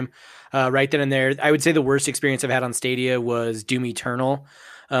real time right then and there. I would say the worst experience I've had on Stadia was Doom Eternal.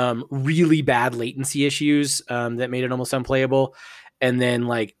 Really bad latency issues that made it almost unplayable. And then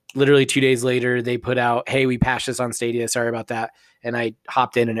like literally 2 days later, they put out, hey, we patched this on Stadia. Sorry about that. And I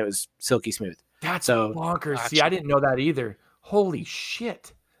hopped in and it was silky smooth. That's bonkers. Gotcha. See, I didn't know that either. Holy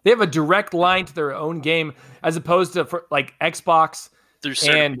shit. They have a direct line to their own game as opposed to for like Xbox through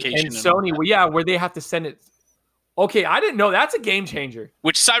certification and Sony. Where they have to send it. Okay, I didn't know. That's a game changer.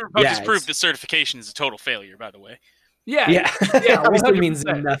 Which Cyberpunk has proved that certification is a total failure, by the way. Yeah. Obviously means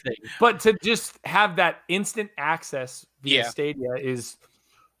nothing. But to just have that instant access via Stadia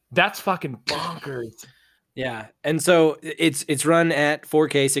that's fucking bonkers. Yeah, and so it's run at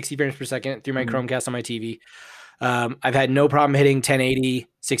 4K, 60 frames per second through my Chromecast on my TV. I've had no problem hitting 1080,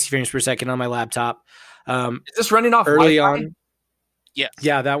 60 frames per second on my laptop. Is this running off early Wi-Fi? on? Yeah.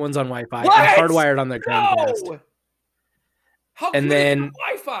 Yeah, that one's on Wi-Fi. What? I'm hardwired on the Chromecast. No! How and good then is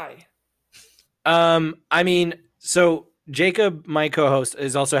the Wi-Fi? I mean, so Jacob, my co-host,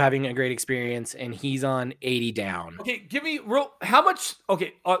 is also having a great experience, and he's on 80 down. Okay, give me how much?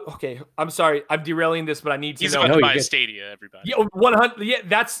 Okay, okay. I'm sorry, I'm derailing this, but I need to He's know. about to buy a Stadia, everybody. Yeah, 100. Yeah,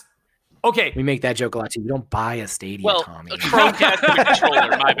 that's okay. We make that joke a lot too. You don't buy a Stadia, Tommy. A Chromecast and a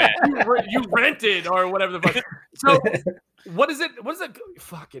controller. My bad. You rented or whatever the fuck. So, what is it? What is it?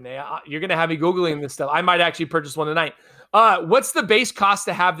 Fucking you're gonna have me googling this stuff. I might actually purchase one tonight. What's the base cost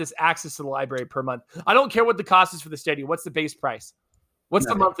to have this access to the library per month? I don't care what the cost is for the Stadia. What's the base price? What's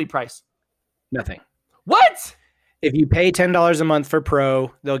the monthly price? Nothing. What? If you pay $10 a month for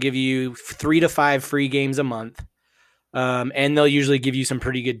Pro, they'll give you 3 to 5 free games a month. And they'll usually give you some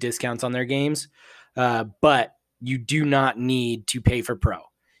pretty good discounts on their games. But you do not need to pay for Pro.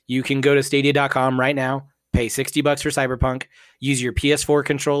 You can go to stadia.com right now, pay $60 for Cyberpunk, use your PS4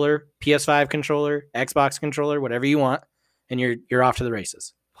 controller, PS5 controller, Xbox controller, whatever you want, and you're off to the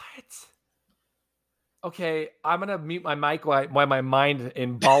races. What? Okay, I'm gonna mute my mic while my mind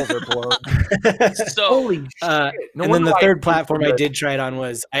in balls are blown. So, holy shit! And then the third platform I did try it on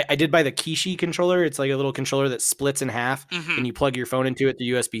was I did buy the Kishi controller. It's like a little controller that splits in half, and you plug your phone into it through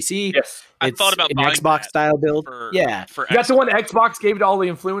USB-C. Yes, I thought about an buying Xbox style build. For that's the one Xbox gave to all the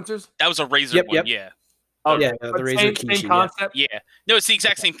influencers. That was a Razer one. Yeah. Oh yeah, the Razer Kishi. Same concept. Yeah. No, it's the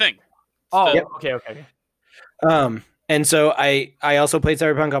exact same thing. Oh, okay. And so I also played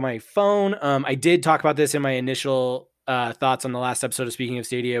Cyberpunk on my phone. I did talk about this in my initial thoughts on the last episode of Speaking of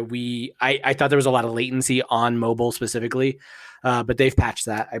Stadia. I thought there was a lot of latency on mobile specifically, but they've patched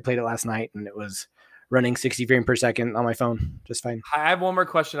that. I played it last night and it was running 60 frames per second on my phone just fine. I have one more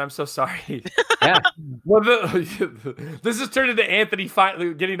question. I'm so sorry. Yeah. Well, this has turned into Anthony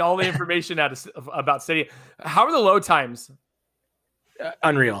finally getting all the information about Stadia. How are the load times?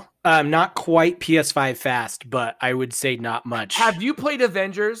 Unreal. Not quite PS5 fast, but I would say not much. Have you played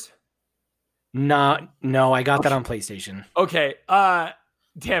Avengers? No, I got that on PlayStation. Okay.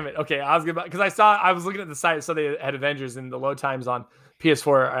 Damn it. Okay, I was looking at the site, so they had Avengers, and the load times on PS4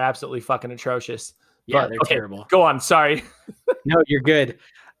 are absolutely fucking atrocious. Yeah, they're terrible. Go on. Sorry. No, you're good.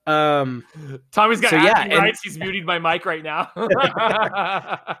 Tommy's got rights. He's muted my mic right now.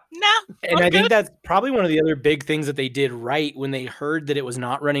 No, and I think that's probably one of the other big things that they did right when they heard that it was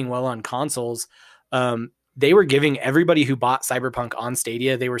not running well on consoles. They were giving everybody who bought Cyberpunk on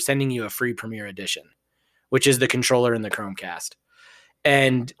Stadia, they were sending you a free Premier Edition, which is the controller and the Chromecast.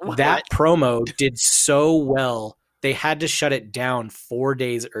 And that promo did so well, they had to shut it down 4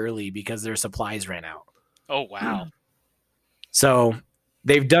 days early because their supplies ran out. Oh, wow. So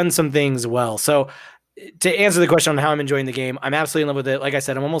they've done some things well. So to answer the question on how I'm enjoying the game, I'm absolutely in love with it. Like I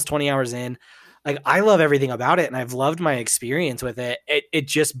said, I'm almost 20 hours in. Like, I love everything about it, and I've loved my experience with it. It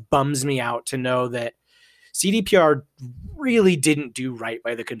just bums me out to know that CDPR really didn't do right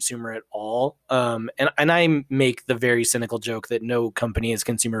by the consumer at all. And I make the very cynical joke that no company is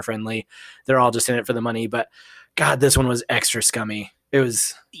consumer friendly. They're all just in it for the money. But God, this one was extra scummy. It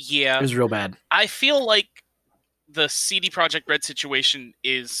was real bad. I feel like the CD Projekt Red situation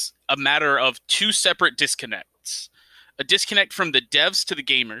is a matter of two separate disconnects. A disconnect from the devs to the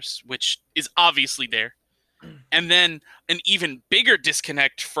gamers, which is obviously there. And then an even bigger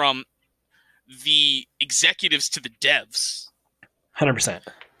disconnect from the executives to the devs. 100%.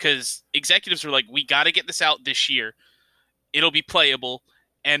 Because executives are like, we got to get this out this year. It'll be playable.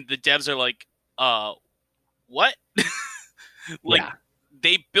 And the devs are like, what?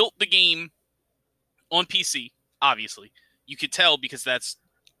 They built the game on PC, obviously. You could tell because that's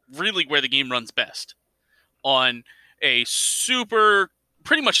really where the game runs best. On a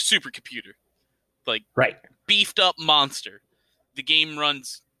pretty much supercomputer. Like, beefed up monster. The game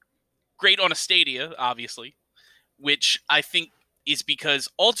runs great on a Stadia, obviously, which I think is because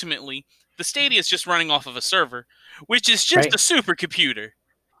ultimately the Stadia is just running off of a server, which is just a supercomputer.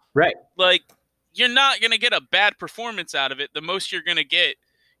 Right. Like, you're not going to get a bad performance out of it. The most you're going to get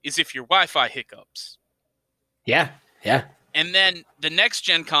is if your Wi-Fi hiccups. Yeah. And then the next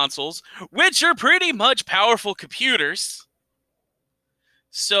gen consoles, which are pretty much powerful computers.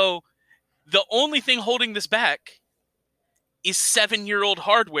 So the only thing holding this back is 7-year-old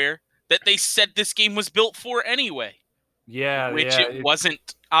hardware that they said this game was built for anyway. Which it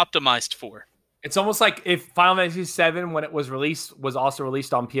wasn't optimized for. It's almost like if Final Fantasy VII, when it was released, was also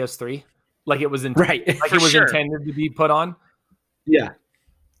released on PS3. Like it was intended to be put on. Yeah.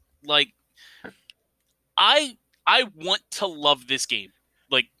 Like, I want to love this game.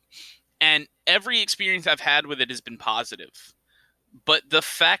 Like, and every experience I've had with it has been positive. But the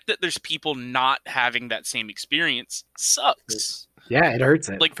fact that there's people not having that same experience sucks. Yeah, it hurts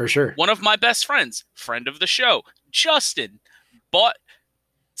it, like, for sure. One of my best friends, friend of the show, Justin, bought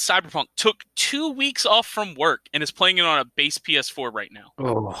Cyberpunk took 2 weeks off from work and is playing it on a base PS4 right now.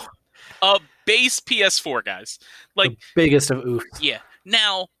 Oh, A base PS4, guys. Like, the biggest of oof. yeah.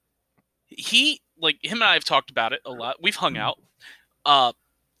 Now, him and I have talked about it a lot. We've hung out.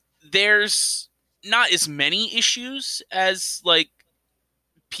 There's not as many issues as like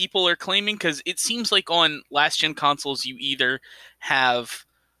people are claiming, because it seems like on last gen consoles you either have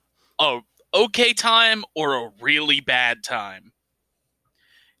a okay time or a really bad time.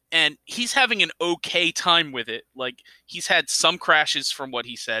 And he's having an okay time with it. Like, he's had some crashes from what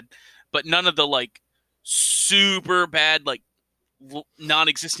he said, but none of the like super bad, like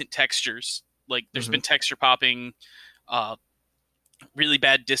non-existent textures. Like, there's been texture popping, really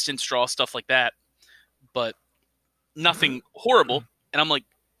bad distance draw, stuff like that, but nothing horrible. And I'm like,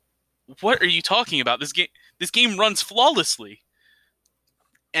 what are you talking about? This game runs flawlessly.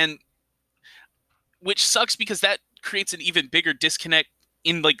 And which sucks, because that creates an even bigger disconnect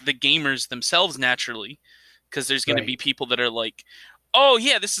in like the gamers themselves naturally, because there's going to be people that are like, oh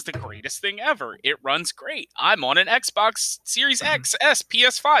yeah, this is the greatest thing ever. It runs great. I'm on an Xbox Series X, S,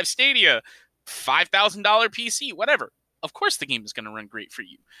 PS5, Stadia, $5,000 PC, whatever. Of course the game is going to run great for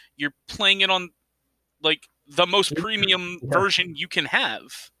you. You're playing it on like the most premium version you can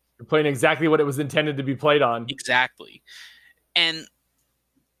have. You're playing exactly what it was intended to be played on. Exactly. And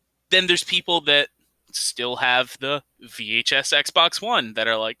then there's people that still have the VHS Xbox One that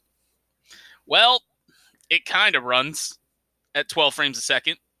are like, well, it kind of runs at 12 frames a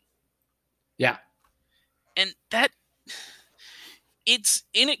second. Yeah. And it's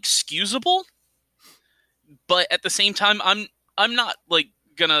inexcusable, but at the same time, I'm not like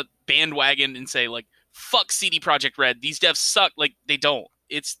gonna bandwagon and say like, fuck CD Projekt Red, these devs suck. Like, they don't.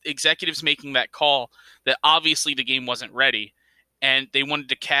 It's executives making that call that obviously the game wasn't ready, and they wanted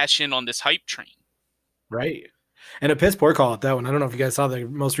to cash in on this hype train. Right. And a piss poor call at that one. I don't know if you guys saw the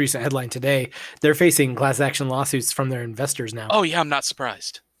most recent headline today. They're facing class action lawsuits from their investors now. Oh yeah, I'm not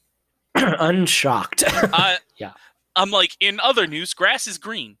surprised. Unshocked. Yeah. I'm like, in other news, grass is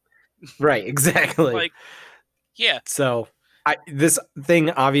green. Right, exactly. Like, yeah. So this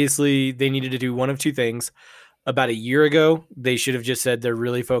thing, obviously, they needed to do one of two things. About a year ago, they should have just said they're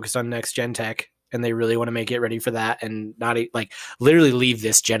really focused on next gen tech, and they really want to make it ready for that, and not like literally leave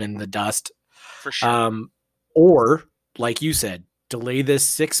this gen in the dust. For sure. Or, like you said, delay this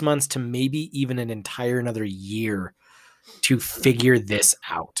 6 months to maybe even an entire another year to figure this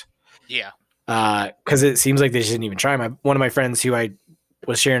out. Yeah. Because it seems like they just didn't even try. One of my friends who I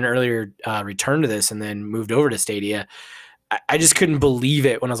was sharing earlier returned to this and then moved over to Stadia. I just couldn't believe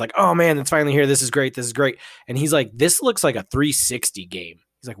it when I was like, oh man, it's finally here. This is great. This is great. And he's like, this looks like a 360 game.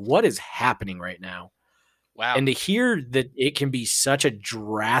 He's like, what is happening right now? Wow. And to hear that it can be such a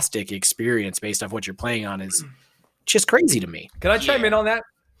drastic experience based off what you're playing on is just crazy to me. Can I chime in on that?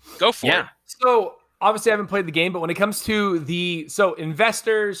 Go for it. So obviously I haven't played the game, but when it comes to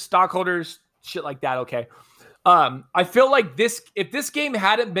investors, stockholders, shit like that, okay. I feel like if this game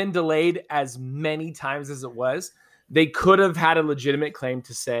hadn't been delayed as many times as it was, they could have had a legitimate claim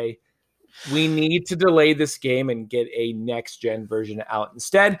to say, we need to delay this game and get a next-gen version out.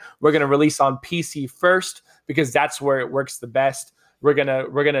 Instead, we're going to release on PC first because that's where it works the best. We're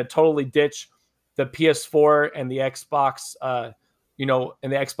gonna totally ditch the PS4 and the Xbox, and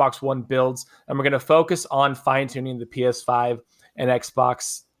the Xbox One builds, and we're going to focus on fine-tuning the PS5 and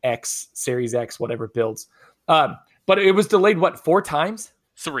Xbox X, Series X, whatever builds. But it was delayed, 4 times?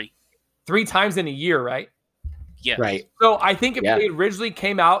 3 times in a year, right? Yeah. Right. So I think if they originally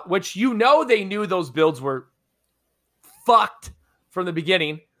came out, which they knew those builds were fucked from the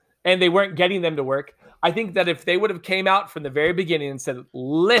beginning and they weren't getting them to work. I think that if they would have came out from the very beginning and said,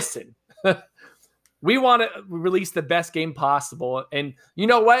 listen, we want to release the best game possible. And you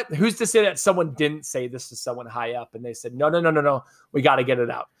know what? Who's to say that someone didn't say this to someone high up and they said, no, we got to get it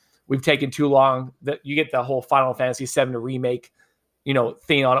out. We've taken too long. That you get the whole Final Fantasy VII remake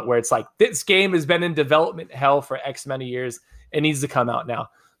thing on it where it's like, this game has been in development hell for X many years. It needs to come out now.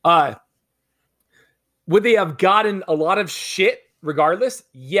 Would they have gotten a lot of shit regardless?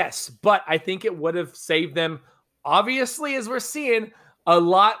 Yes. But I think it would have saved them, obviously, as we're seeing, a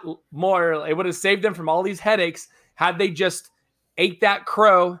lot more. It would have saved them from all these headaches had they just ate that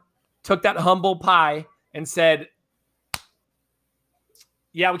crow, took that humble pie, and said,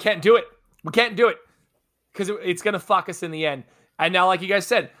 yeah, we can't do it. We can't do it because it's going to fuck us in the end. And now, like you guys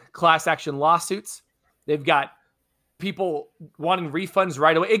said, class action lawsuits. They've got people wanting refunds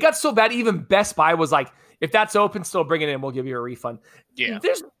right away. It got so bad, even Best Buy was like, if that's open, still bring it in. We'll give you a refund. Yeah.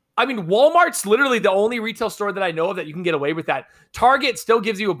 Walmart's literally the only retail store that I know of that you can get away with that. Target still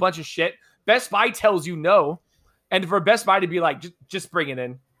gives you a bunch of shit. Best Buy tells you no. and for Best Buy to be like, just bring it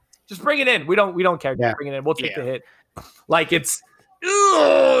in. Just bring it in. We don't care. Just bring it in. We'll take the hit. Like it's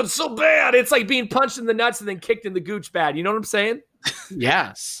so bad. It's like being punched in the nuts and then kicked in the gooch bad. You know what I'm saying?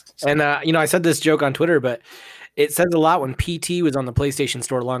 Yes. And, I said this joke on Twitter, but it says a lot when PT was on the PlayStation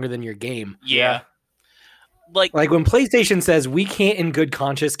Store longer than your game. Yeah. Like when PlayStation says we can't in good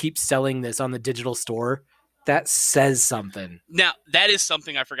conscience keep selling this on the digital store, that says something. Now, that is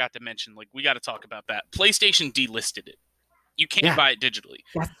something I forgot to mention. Like, we got to talk about that. PlayStation delisted it. You can't buy it digitally.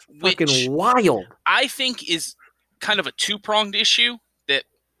 That's fucking wild. I think is kind of a two-pronged issue that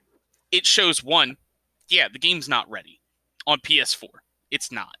it shows, one, the game's not ready on PS4.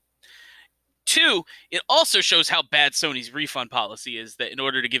 It's not. Two, it also shows how bad Sony's refund policy is, that in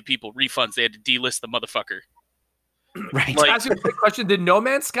order to give people refunds, they had to delist the motherfucker. Right. Like, ask you a quick question. Did No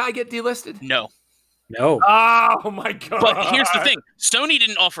Man's Sky get delisted? No. Oh my God. But here's the thing. Sony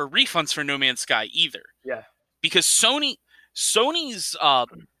didn't offer refunds for No Man's Sky either. Yeah. Because Sony's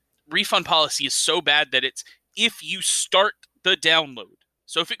refund policy is so bad that it's if you start the download.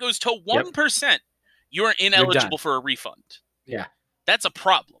 So if it goes to 1%, you're ineligible for a refund. Yeah. That's a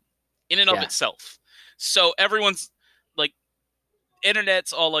problem in and of itself. So everyone's like,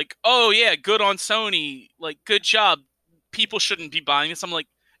 internet's all like, oh yeah, good on Sony. Like, good job. People shouldn't be buying this. I'm like,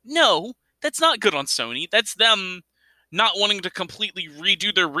 no, that's not good on Sony. That's them not wanting to completely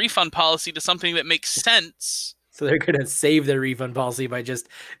redo their refund policy to something that makes sense. So they're going to save their refund policy by just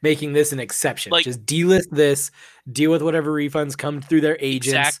making this an exception. Like, just delist this, deal with whatever refunds come through their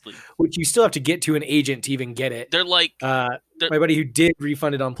agents. Exactly. Which you still have to get to an agent to even get it. They're like... my buddy who did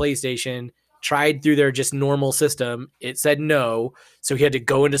refund it on PlayStation tried through their just normal system. It said no. So he had to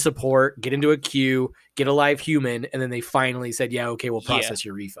go into support, get into a queue, get a live human, and then they finally said, yeah, okay, we'll process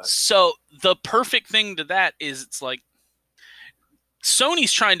your refund. So the perfect thing to that is it's like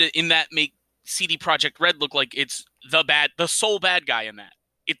Sony's trying to, in that, make CD Projekt Red look like it's the sole bad guy in that.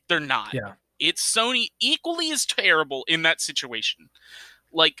 They're not. Yeah. It's Sony equally as terrible in that situation.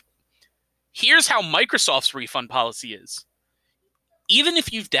 Like, here's how Microsoft's refund policy is. Even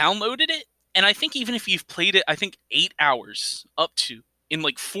if you've downloaded it, and I think even if you've played it, 8 hours up to in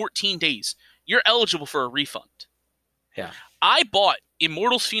like 14 days, you're eligible for a refund. Yeah. I bought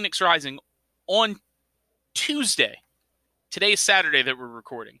Immortals Phoenix Rising on Tuesday. Today is Saturday that we're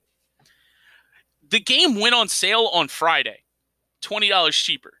recording. The game went on sale on Friday, $20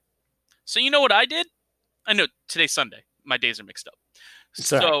 cheaper. So you know what I did? I know today's Sunday. My days are mixed up.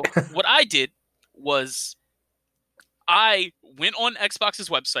 So what I did was I went on Xbox's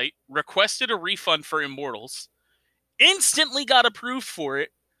website, requested a refund for Immortals, instantly got approved for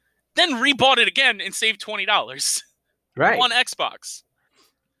it, then rebought it again and saved $20 on Xbox.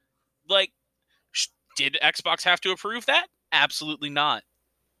 Like, did Xbox have to approve that? Absolutely not.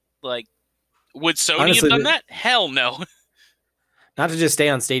 Like, would Sony have done that? Hell no. Not to just stay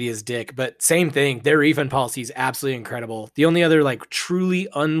on Stadia's dick, but same thing. Their refund policy is absolutely incredible. The only other like truly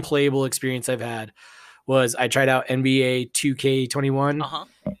unplayable experience I've had was I tried out NBA 2K21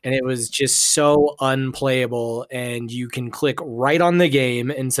 and it was just so unplayable. And you can click right on the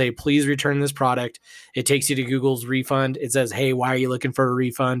game and say, please return this product. It takes you to Google's refund. It says, hey, why are you looking for a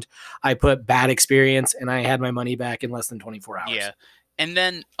refund? I put bad experience and I had my money back in less than 24 hours. Yeah. And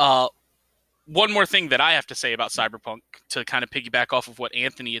then one more thing that I have to say about Cyberpunk to kind of piggyback off of what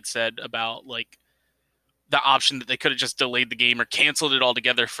Anthony had said about like the option that they could have just delayed the game or canceled it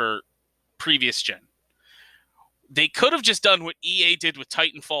altogether for previous gen. They could have just done what EA did with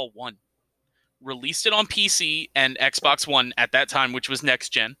Titanfall 1. Released it on PC and Xbox One at that time, which was next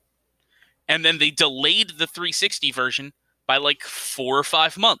gen. And then they delayed the 360 version by like 4 or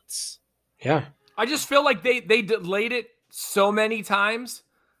 5 months. Yeah. I just feel like they delayed it so many times.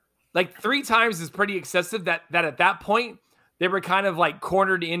 Like 3 times is pretty excessive that at that point they were kind of like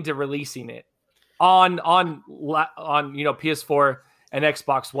cornered into releasing it on PS4 and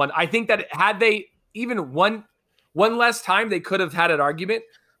Xbox One. I think that had they even one less time, they could have had an argument.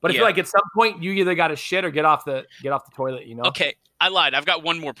 But I feel like at some point you either got to shit or get off the toilet. You know? Okay, I lied. I've got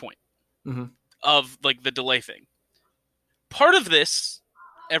one more point of like the delay thing. Part of this,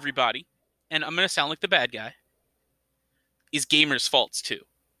 everybody, and I'm gonna sound like the bad guy, is gamers' faults too.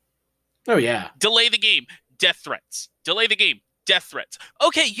 Oh, yeah. Delay the game. Death threats. Delay the game. Death threats.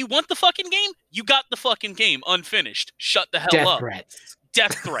 Okay, you want the fucking game? You got the fucking game unfinished. Shut the hell up.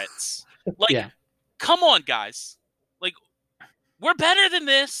 Death threats. Like, come on, guys. Like, we're better than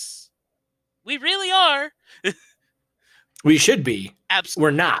this. We really are. We should be. Absolutely.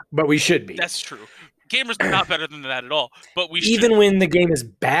 We're not, but we should be. That's true. Gamers are not better than that at all. But we should. Even when the game is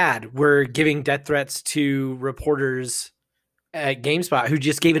bad, we're giving death threats to reporters at GameSpot who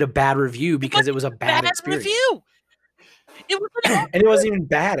just gave it a bad review because it was a bad experience. Review. It was and it wasn't even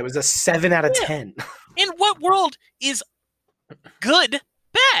bad. It was a 7 out of 10. In what world is good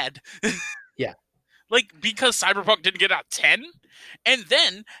bad? Yeah. Like, because Cyberpunk didn't get out 10, and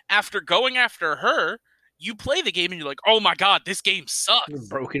then after going after her, you play the game and you're like, oh my god, this game sucks. It's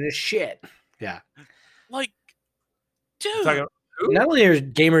broken as shit. Yeah. Like, dude. Not only are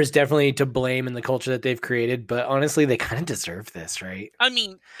gamers definitely to blame in the culture that they've created, but honestly, they kind of deserve this, right? I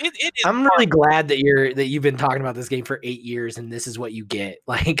mean, it is. I'm really glad that you've been talking about this game for 8 years and this is what you get.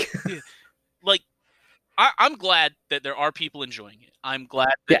 Like, I'm glad that there are people enjoying it. I'm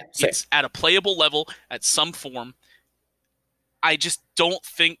glad that it's at a playable level at some form. I just don't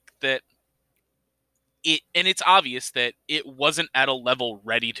think that and it's obvious that it wasn't at a level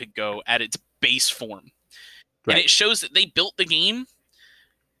ready to go at its base form. Right. And it shows that they built the game.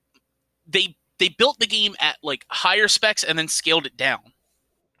 They built the game at like higher specs and then scaled it down.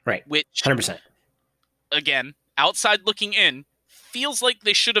 Right. Which 100%. Again, outside looking in, feels like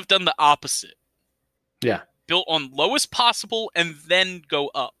they should have done the opposite. Yeah. Built on lowest possible and then go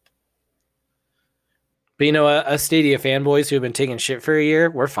up. But us Stadia fanboys who have been taking shit for a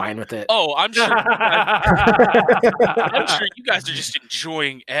year, we're fine with it. Oh, I'm sure. I'm sure you guys are just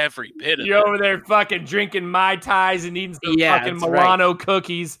enjoying every bit of it. You're over there fucking drinking Mai Tais and eating some fucking Milano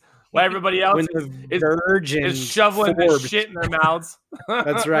cookies while everybody else is shoveling this shit in their mouths.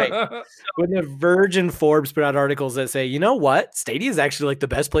 That's right. When the Virgin Forbes put out articles that say, you know what? Stadia is actually like the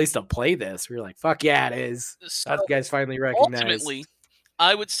best place to play this. We're like, fuck yeah, it is. So that's guys finally recognized. Ultimately,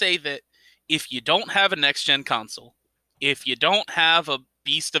 I would say that if you don't have a next-gen console, if you don't have a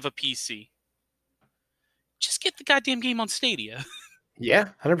beast of a PC, just get the goddamn game on Stadia. Yeah,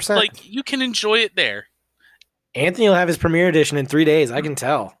 100%. Like, you can enjoy it there. Anthony will have his premiere edition in 3 days. I can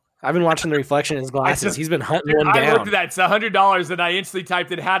tell. I've been watching the reflection in his glasses. He's been hunting one down. I looked at that. It's $100, and I instantly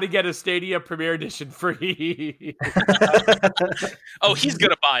typed in how to get a Stadia Premiere Edition free. Oh, he's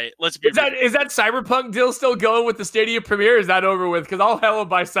gonna buy it. Let's be is that Cyberpunk deal still going with the Stadia Premiere? Is that over with? Because I'll hella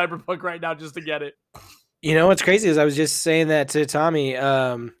buy Cyberpunk right now just to get it. You know what's crazy is I was just saying that to Tommy.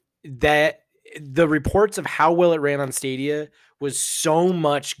 That the reports of how well it ran on Stadia was so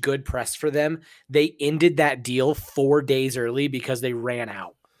much good press for them. They ended that deal 4 days early because they ran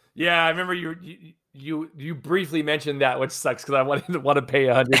out. Yeah, I remember you briefly mentioned that, which sucks because I want to pay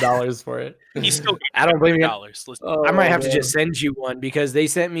 $100 for it. He's still I don't blame you. I might have to just send you one because they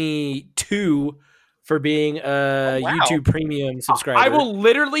sent me 2 for being a YouTube Premium subscriber. I will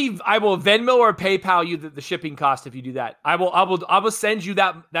Venmo or PayPal you the shipping cost if you do that. I will send you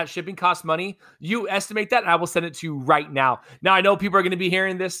that shipping cost money. You estimate that, and I will send it to you right now. Now I know people are going to be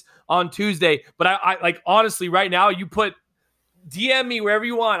hearing this on Tuesday, but I like honestly right now you put. DM me wherever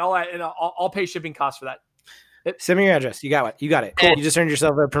you want. I'll pay shipping costs for that. Send me your address. You got it. Cool. You just earned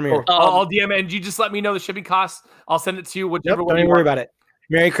yourself a premiere. I'll DM it, and you just let me know the shipping costs. I'll send it to you. Whichever one. Don't worry about it.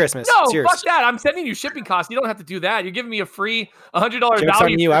 Merry Christmas. No, fuck that. I'm sending you shipping costs. You don't have to do that. You're giving me a free $100 value.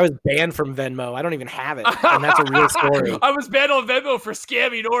 On you. I was banned from Venmo. I don't even have it, and that's a real story. I was banned on Venmo for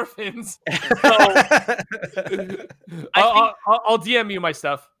scamming orphans. I'll DM you my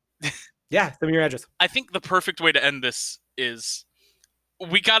stuff. Yeah, send me your address. I think the perfect way to end this is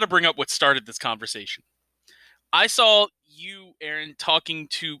we got to bring up what started this conversation. I saw you, Aaron, talking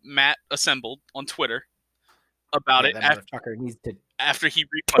to Matt Assembled on Twitter about it after he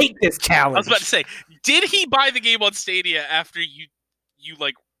take this challenge. I was about to say, did he buy the game on Stadia after you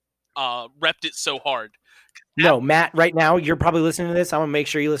repped it so hard? No, Matt, right now, you're probably listening to this. I'm going to make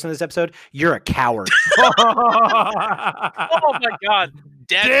sure you listen to this episode. You're a coward. Oh, my God.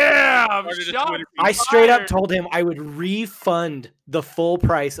 Damn! I straight up told him I would refund the full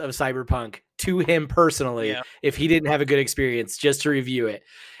price of Cyberpunk to him personally if he didn't have a good experience just to review it.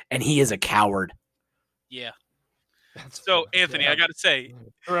 And he is a coward. Yeah. So, Anthony, I got to say.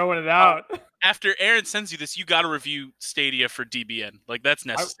 Throwing it out. After Aaron sends you this, you got to review Stadia for DBN. Like, that's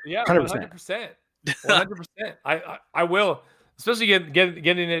necessary. 100%. 100%. I will, especially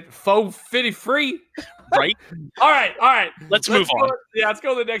getting it faux free. Right. All right. Let's move on. Let's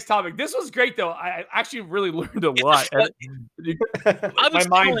go to the next topic. This was great though. I actually really learned a lot. My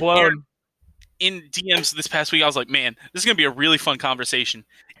mind blown. In DMs this past week, I was like, man, this is gonna be a really fun conversation.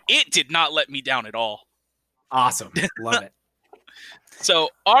 It did not let me down at all. Awesome. Love it. So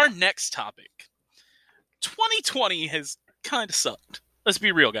our next topic. 2020 has kind of sucked. Let's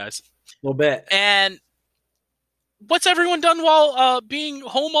be real, guys. A little bit. And what's everyone done while being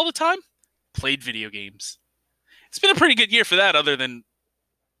home all the time? Played video games. It's been a pretty good year for that, other than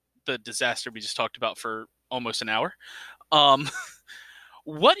the disaster we just talked about for almost an hour.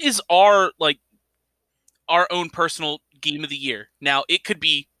 What is our own personal game of the year? Now, it could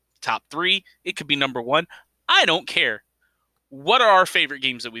be top 3. It could be number 1. I don't care. what are our favorite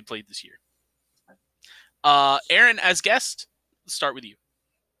games that we played this year? Aaron, as guest, let's start with you.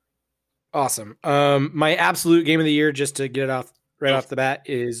 Awesome. My absolute game of the year, just to get it off off the bat,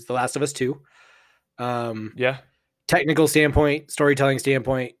 is The Last of Us 2. Yeah. Technical standpoint, storytelling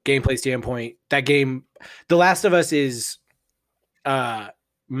standpoint, gameplay standpoint, that game, The Last of Us is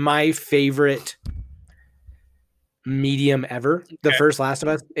my favorite medium ever. Okay. The first Last of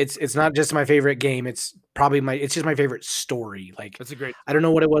Us. It's not just my favorite game. It's probably it's just my favorite story. Like, that's a great. I don't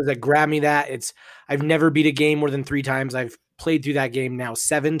know what it was that grabbed me. I've never beat a game more than 3 times. I've played through that game now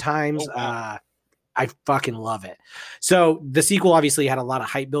 7 times. Oh, wow. I fucking love it. So the sequel obviously had a lot of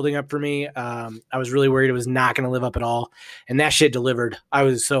hype building up for me. I was really worried it was not going to live up at all. And that shit delivered. I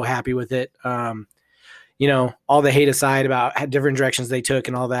was so happy with it. You know, all the hate aside about different directions they took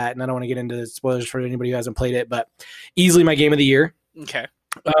and all that. And I don't want to get into spoilers for anybody who hasn't played it, but easily my game of the year. Okay.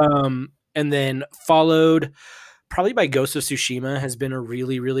 And then followed probably by Ghost of Tsushima has been a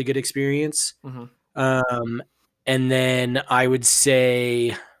really, really good experience. Mm-hmm. And then I would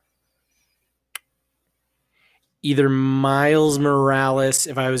say either Miles Morales,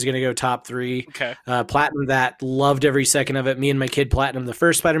 if I was going to go top 3. Okay. Platinum that, loved every second of it. Me and my kid platinum the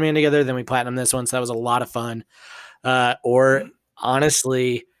first Spider-Man together, then we platinum this one, so that was a lot of fun. Or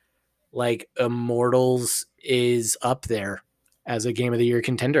honestly, like Immortals is up there as a game of the year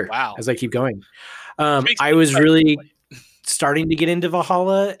contender. Wow. As I keep going. I was really starting to get into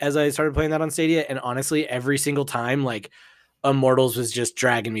Valhalla as I started playing that on Stadia, and honestly, every single time, like, Immortals was just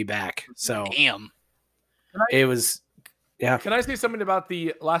dragging me back. So damn. It was, yeah. Can I say something about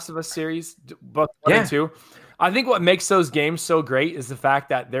the Last of Us series, both 1 and 2? I think what makes those games so great is the fact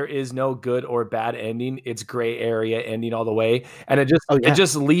that there is no good or bad ending. It's gray area ending all the way, and it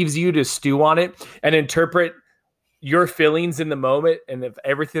just leaves you to stew on it and interpret your feelings in the moment and of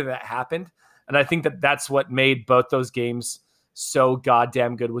everything that happened. And I think that that's what made both those games so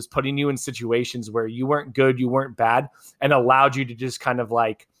goddamn good, was putting you in situations where you weren't good, you weren't bad, and allowed you to just kind of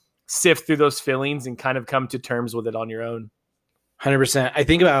like sift through those feelings and kind of come to terms with it on your own. 100%. I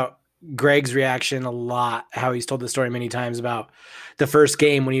think about Greg's reaction a lot, how he's told the story many times about the first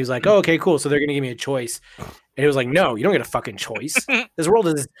game when he was like, oh, okay, cool. So they're going to give me a choice. And he was like, no, you don't get a fucking choice. The world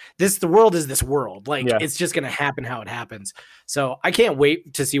is this world. Like, it's just going to happen how it happens. So I can't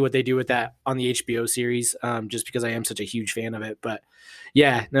wait to see what they do with that on the HBO series, just because I am such a huge fan of it. But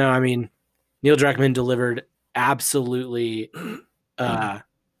yeah, no, I mean, Neil Druckmann delivered absolutely,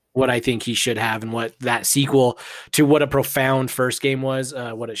 what I think he should have, and what that sequel to what a profound first game was,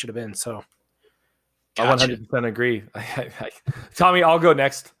 what it should have been. So gotcha. I 100% agree. Tommy, I'll go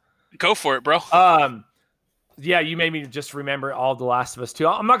next. Go for it, bro. Yeah, you made me just remember all The Last of Us 2.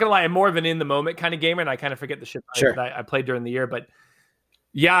 I'm not going to lie, I'm more of an in-the-moment kind of gamer, and I kind of forget the shit that I played during the year. But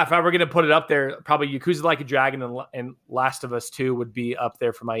yeah, if I were going to put it up there, probably Yakuza Like a Dragon and Last of Us 2 would be up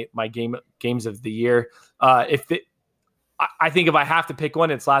there for my games of the year. I think if I have to pick one,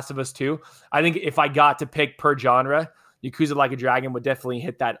 it's Last of Us 2. I think if I got to pick per genre, Yakuza Like a Dragon would definitely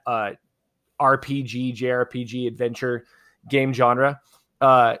hit that RPG, JRPG, adventure game genre.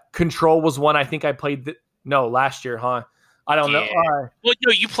 Control was one I think I played last year, huh? I don't know. Well,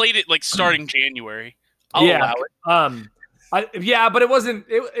 no, you played it like starting January. I'll allow it. But it wasn't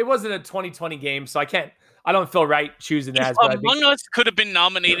a 2020 game, so I don't feel right choosing that. Among Us could have been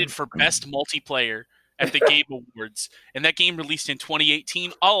nominated for best multiplayer at the Game Awards, and that game released in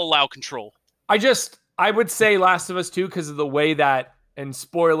 2018. I'll allow Control. I would say Last of Us 2 because of the way that, and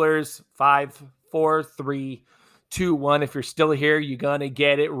spoilers, 5, 4, 3, 2, 1. If you're still here, you're gonna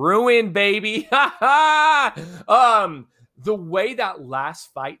get it ruined, baby. The way that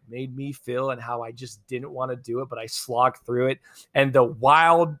last fight made me feel, and how I just didn't want to do it, but I slogged through it, and the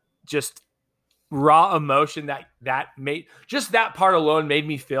wild, just raw emotion that made, just that part alone made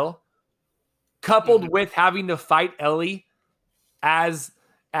me feel. Coupled with having to fight Ellie as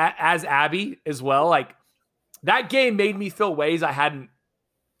Abby as well. Like, that game made me feel ways I hadn't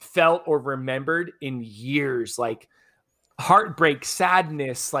felt or remembered in years. Like, heartbreak,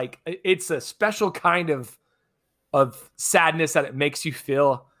 sadness. Like, it's a special kind of sadness that it makes you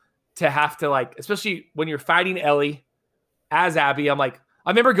feel to have to, like, especially when you're fighting Ellie as Abby. I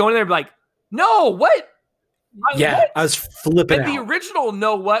remember going there and be like, no, what? I was flipping out. The original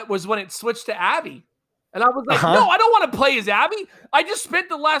 "no what" was when it switched to Abby, and I was like, "No, I don't want to play as Abby. I just spent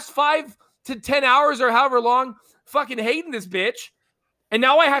the last 5 to 10 hours or however long fucking hating this bitch, and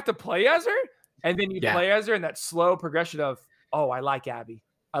now I have to play as her." And then you play as her, and that slow progression of, "Oh, I like Abby.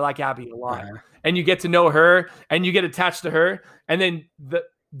 I like Abby a lot," and you get to know her, and you get attached to her, and then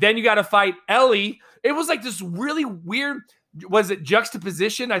you got to fight Ellie. It was like this really weird. was it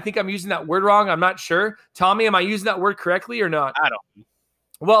juxtaposition? I think I'm using that word wrong. I'm not sure. Tommy, am I using that word correctly or not? I don't.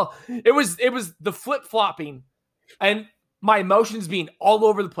 Well, it was the flip-flopping and my emotions being all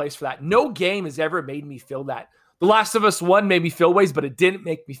over the place for that. No game has ever made me feel that. The Last of Us 1 made me feel ways, but it didn't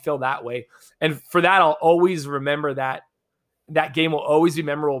make me feel that way. And for that, I'll always remember that. That game will always be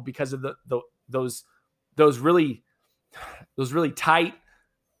memorable because of those really tight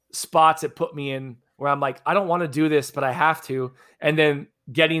spots it put me in where I'm like, I don't want to do this, but I have to. And then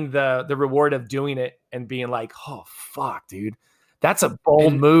getting the reward of doing it and being like, oh fuck, dude, that's a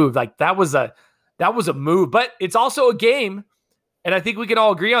bold move. Like that was a move, but it's also a game. And I think we can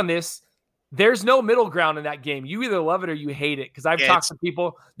all agree on this. There's no middle ground in that game. You either love it or you hate it. Because I've talked to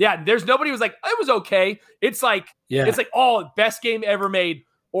people. Yeah, there's nobody who's like, it was okay. It's like, oh, best game ever made.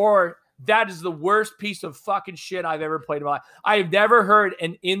 Or that is the worst piece of fucking shit I've ever played in my life. I have never heard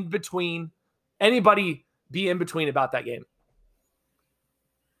an in-between, anybody be in between about that game.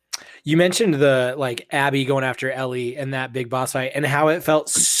 You mentioned the like Abby going after Ellie and that big boss fight and how it felt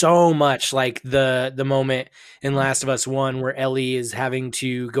so much like the moment in Last of Us 1 where Ellie is having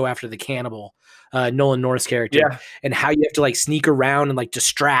to go after the cannibal, Nolan North's character, and how you have to like sneak around and like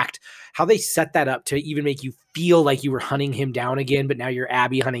distract, how they set that up to even make you feel like you were hunting him down again, but now you're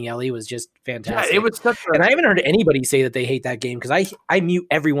Abby hunting Ellie was just fantastic. Yeah, it was and I haven't heard anybody say that they hate that game because I mute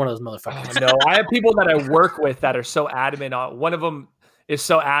every one of those motherfuckers. No, I have people that I work with that are so adamant on one of them is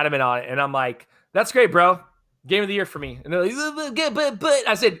so adamant on it. And I'm like, that's great, bro. Game of the year for me. And they're like, but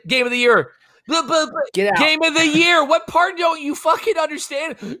I said, game of the year. Get out. Game of the year. What part don't you fucking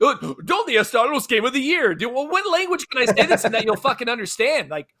understand? Don't the Estados game of the year. Dude, well, what language can I say this in that you'll fucking understand?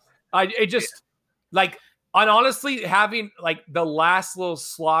 Like, it just, like, and honestly, having, like, the last little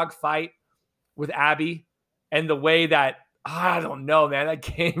slog fight with Abby and the way that, I don't know, man, that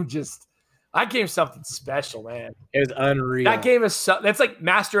game something special, man. It was unreal. That game is that's like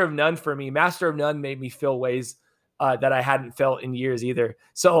Master of None for me. Master of None made me feel ways that I hadn't felt in years either.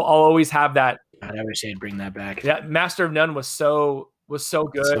 So I'll always have that. God, I wish they'd bring that back. Yeah, Master of None was so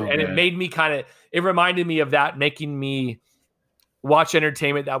good, and it made me it reminded me of that, making me watch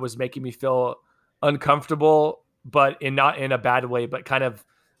entertainment that was making me feel uncomfortable, but not in a bad way, but kind of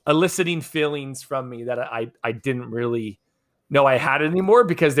eliciting feelings from me that I didn't really know I had it anymore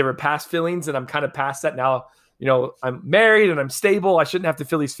because they were past feelings, and I'm kind of past that now. You know, I'm married and I'm stable. I shouldn't have to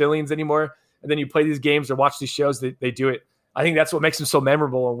feel these feelings anymore. And then you play these games or watch these shows, they do it. I think that's what makes them so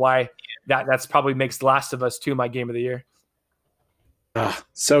memorable and why that's probably makes The Last of Us 2 my game of the year. Oh,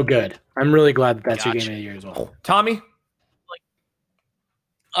 so good. I'm really glad that's your game of the year as well. Tommy?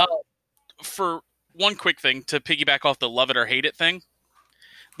 For one quick thing to piggyback off the love it or hate it thing,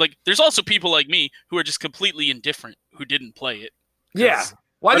 like there's also people like me who are just completely indifferent who didn't play it. Yeah.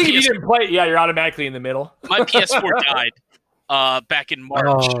 Well, I think if you didn't play it, you're automatically in the middle. My PS4 died back in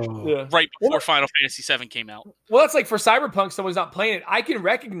March, right before Final Fantasy VII came out. Well, it's like for Cyberpunk, someone's not playing it. I can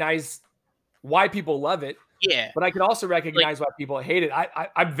recognize why people love it. Yeah. But I can also recognize why people hate it.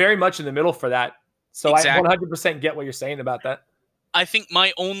 I'm very much in the middle for that. So exactly. I 100% get what you're saying about that. I think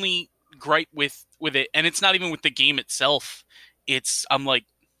my only gripe with it, and it's not even with the game itself, and it's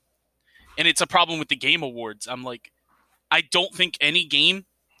a problem with the Game Awards. I'm like, I don't think any game,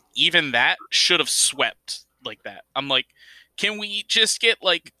 even that, should have swept like that. I'm like, can we just get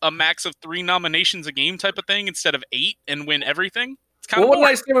like a max of 3 nominations a game type of thing instead of 8 and win everything? It's kind of what did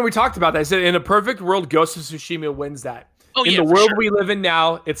I say when we talked about that? I said in a perfect world, Ghost of Tsushima wins that. Oh, in the world we live in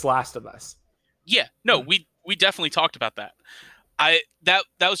now, it's Last of Us. Yeah, no, we definitely talked about that. That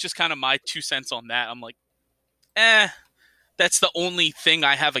was just kind of my 2 cents on that. I'm like, that's the only thing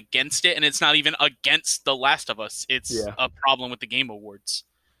I have against it, and it's not even against The Last of Us. It's a problem with the Game Awards.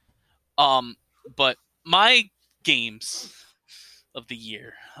 But my games of the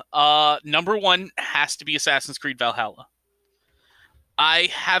year, number 1 has to be Assassin's Creed Valhalla. I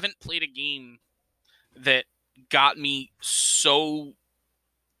haven't played a game that got me so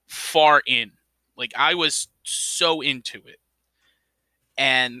far in. Like, I was so into it.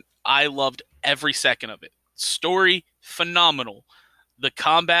 And I loved every second of it. Story, phenomenal. The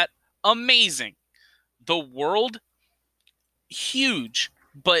combat, amazing. The world, huge.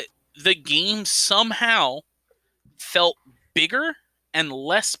 But the game somehow felt bigger and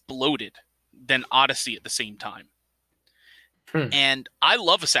less bloated than Odyssey at the same time. And I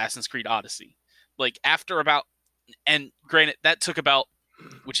love Assassin's Creed Odyssey. Like, after about, and granted, that took about,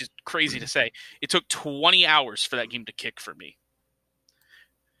 which is crazy to say, it took 20 hours for that game to kick for me.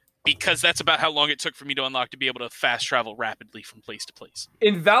 Because that's about how long it took for me to unlock to be able to fast travel rapidly from place to place.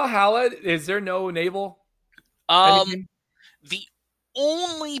 In Valhalla, is there no naval? The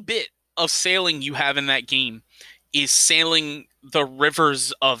only bit of sailing you have in that game is sailing the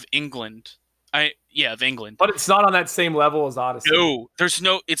rivers of England. Of England. But it's not on that same level as Odyssey. No,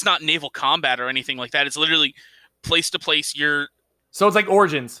 it's not naval combat or anything like that. It's literally place to place. So it's like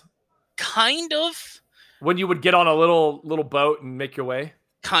Origins. Kind of. When you would get on a little boat and make your way?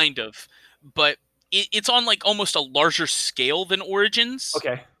 Kind of. But it's on like almost a larger scale than Origins.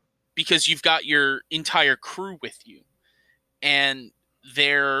 Okay. Because you've got your entire crew with you. And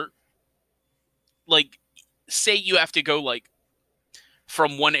they're like, say you have to go like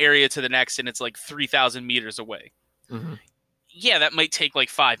from one area to the next and it's like 3,000 meters away. Mm-hmm. Yeah, that might take like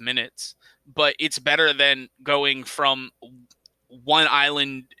 5 minutes, but it's better than going from one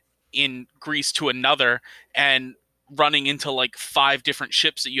island in Greece to another and running into like 5 different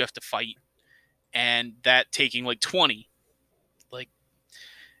ships that you have to fight, and that taking like 20. Like,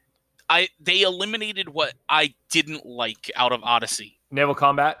 they eliminated what I didn't like out of Odyssey. Naval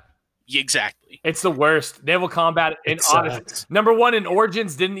combat? Exactly. It's the worst. Naval combat in Odyssey. Number 1 in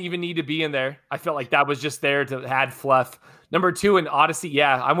Origins didn't even need to be in there. I felt like that was just there to add fluff. Number 2 in Odyssey,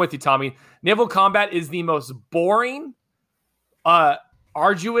 yeah, I'm with you, Tommy. Naval combat is the most boring,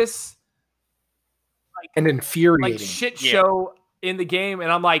 arduous, and infuriating shit show in the game.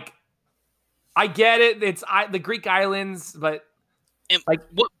 And I'm like, I get it. It's the Greek islands, but and like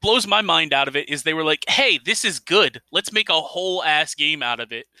what blows my mind out of it is they were like, hey, this is good. Let's make a whole ass game out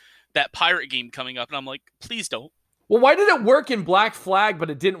of it. That pirate game coming up. And I'm like, please don't. Well, why did it work in Black Flag, but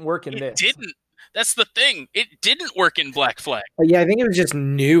it didn't work in this? It didn't. That's the thing. It didn't work in Black Flag. Yeah, I think it was just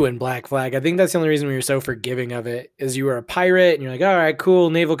new in Black Flag. I think that's the only reason we were so forgiving of it, is you were a pirate and you're like, all right, cool,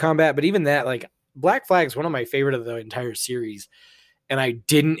 naval combat. But even that, like, Black Flag is one of my favorite of the entire series. And I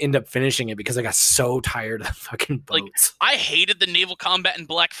didn't end up finishing it because I got so tired of fucking boats. Like, I hated the naval combat in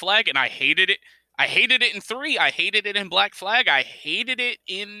Black Flag, and I hated it. I hated it in 3. I hated it in Black Flag. I hated it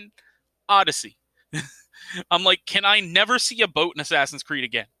in Odyssey. I'm like, can I never see a boat in Assassin's Creed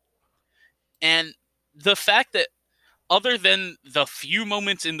again? And the fact that other than the few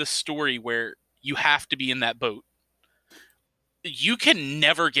moments in the story where you have to be in that boat, you can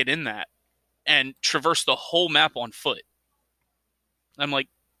never get in that and traverse the whole map on foot. I'm like,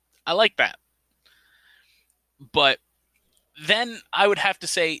 I like that. But then I would have to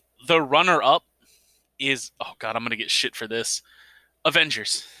say the runner-up is, oh god, I'm going to get shit for this,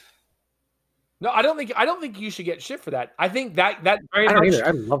 Avengers. No, I don't think you should get shit for that. I think that very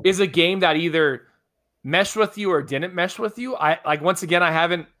much is a game that either meshed with you or didn't mesh with you. I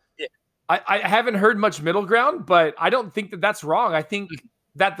haven't heard much middle ground, but I don't think that that's wrong. I think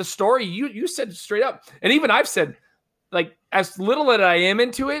that the story you said straight up, and even I've said, like, as little that I am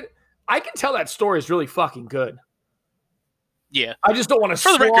into it, I can tell that story is really fucking good. Yeah, I just don't want to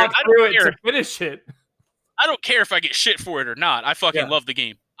slog through it to finish it. I don't care if I get shit for it or not. I fucking love the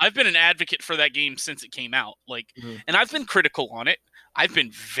game. I've been an advocate for that game since it came out. Like, and I've been critical on it. I've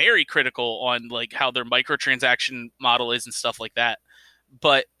been very critical on like how their microtransaction model is and stuff like that.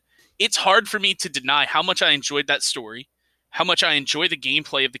 But it's hard for me to deny how much I enjoyed that story, how much I enjoy the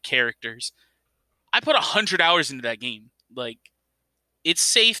gameplay of the characters. I put 100 hours into that game. Like, it's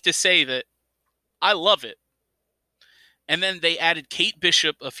safe to say that I love it. And then they added Kate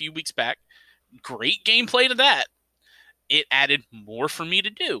Bishop a few weeks back. Great gameplay to that. It added more for me to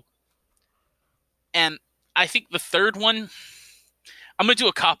do. And I think the third one, I'm going to do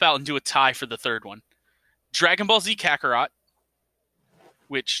a cop-out and do a tie for the third one. Dragon Ball Z Kakarot,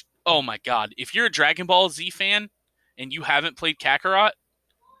 which, oh my god, if you're a Dragon Ball Z fan and you haven't played Kakarot,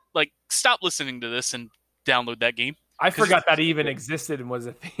 like, stop listening to this and download that game. I forgot that even existed and was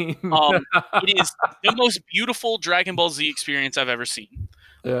a thing. It is the most beautiful Dragon Ball Z experience I've ever seen.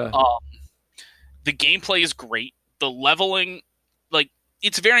 Yeah. The gameplay is great. The leveling, like,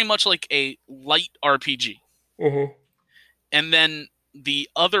 it's very much like a light RPG. Mm-hmm. And then the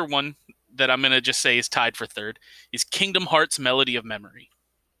other one that I'm going to just say is tied for third is Kingdom Hearts Melody of Memory.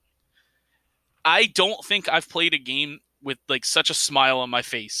 I don't think I've played a game with like such a smile on my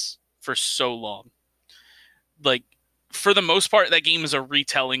face for so long. Like, for the most part, that game is a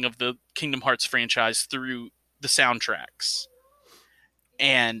retelling of the Kingdom Hearts franchise through the soundtracks.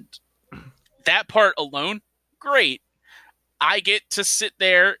 And that part alone, great. I get to sit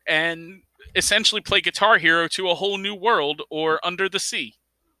there and essentially play Guitar Hero to a whole new world or Under the Sea.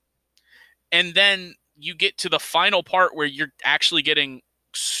 And then you get to the final part where you're actually getting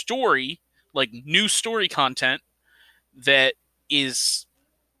story, like new story content that is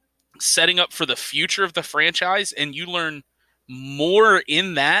setting up for the future of the franchise, and you learn more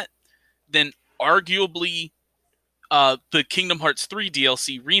in that than arguably the Kingdom Hearts 3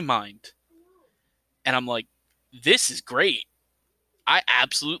 DLC Remind. And I'm like, this is great. I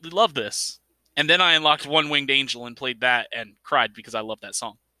absolutely love this. And then I unlocked One Winged Angel and played that and cried because I love that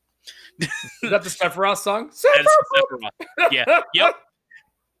song. Is that the Sephiroth song? That is Sephiroth. Yeah. Yep.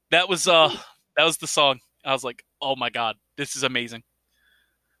 That was the song. I was like, oh my God, this is amazing.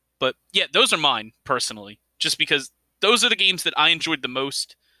 But yeah, those are mine personally, just because those are the games that I enjoyed the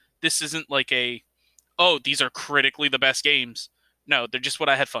most. This isn't like these are critically the best games. No, they're just what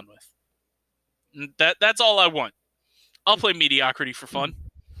I had fun with. That's all I want. I'll play mediocrity for fun.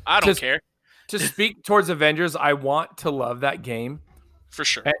 I don't care. To speak towards Avengers, I want to love that game. For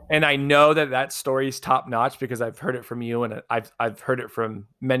sure. And I know that story is top notch because I've heard it from you and I've heard it from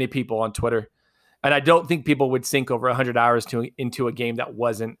many people on Twitter. And I don't think people would sink over 100 hours into a game that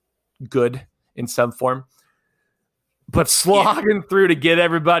wasn't good in some form. But slogging through to get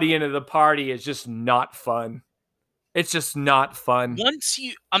everybody into the party is just not fun. It's just not fun.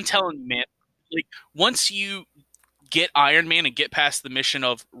 I'm telling you, man, like once you get Iron Man and get past the mission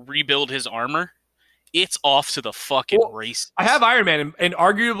of rebuild his armor, it's off to the fucking race. I have Iron Man, and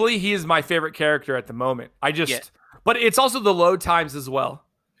arguably he is my favorite character at the moment. But it's also the load times as well.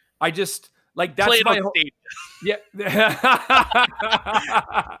 I just like that's play my whole. Yeah,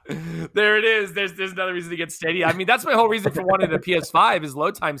 there it is. There's another reason to get Stadia. I mean, that's my whole reason for wanting the PS5 is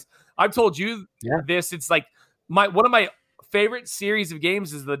load times. I've told you this. It's like one of my favorite series of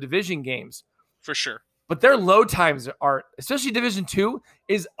games is the Division games, for sure. But their load times are, especially Division 2,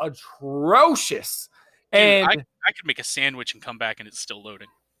 is atrocious. Dude, and I could make a sandwich and come back and it's still loading.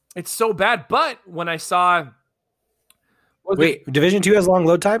 It's so bad. But when I saw, Division 2 has long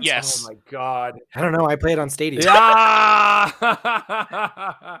load times? Yes. Oh my God. I don't know. I play it on Stadia. Yeah.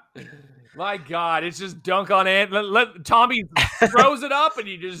 My God. It's just dunk on it. Let Tommy throws it up and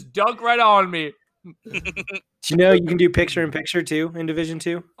you just dunk right on me. Do you know you can do picture-in-picture too in Division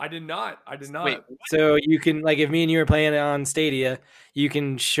 2? I did not. Wait, so you can, like, if me and you are playing it on Stadia, you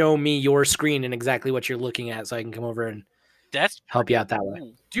can show me your screen and exactly what you're looking at, so I can come over and help you out that way.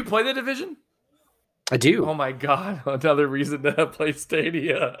 Do you play the Division? I do. Oh my God! Another reason to play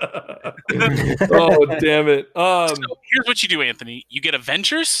Stadia. Oh damn it! So here's what you do, Anthony. You get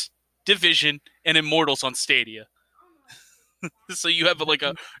Avengers, Division, and Immortals on Stadia. So you have like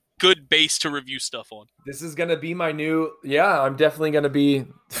a good base to review stuff on. This is gonna be my new. Yeah, I'm definitely gonna be.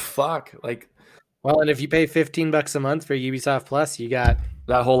 Well, and if you pay $15 a month for Ubisoft Plus, you got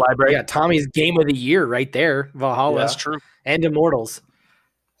that whole library. Yeah, Tommy's Game of the Year right there, Valhalla. That's true. And Immortals.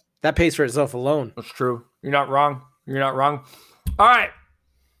 That pays for itself alone. That's true. You're not wrong. All right.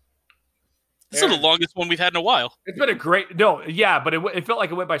 This is the longest one we've had in a while. It's been a great. No, yeah, but it felt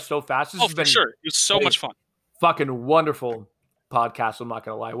like it went by so fast. This has been sure. It was so much fun. Fucking wonderful podcast. I'm not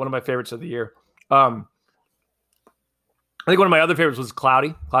gonna lie. One of my favorites of the year. I think one of my other favorites was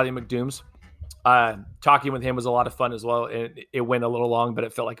Cloudy McDooms. Talking with him was a lot of fun as well. And it went a little long, but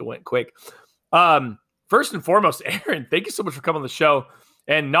it felt like it went quick. First and foremost, Aaron, thank you so much for coming on the show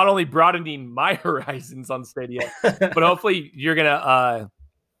and not only broadening my horizons on Stadia, but hopefully you're gonna,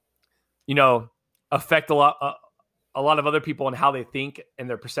 affect a lot of other people and how they think and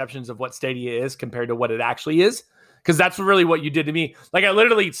their perceptions of what Stadia is compared to what it actually is. Because that's really what you did to me. Like I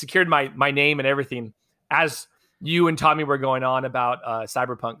literally secured my name and everything as you and Tommy were going on about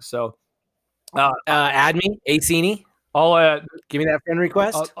Cyberpunk. So add me, Acini. I'll give me that friend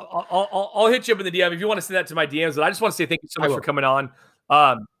request. I'll hit you up in the DM if you want to send that to my DMs. But I just want to say thank you so much for coming on.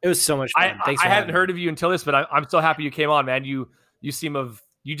 It was so much fun. Thanks. I hadn't heard of you until this, but I'm so happy you came on, man. You just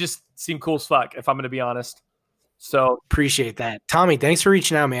seem cool as fuck, if I'm going to be honest. So appreciate that, Tommy. Thanks for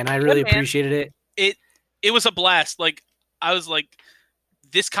reaching out, man. I really appreciated it. It was a blast. Like I was like,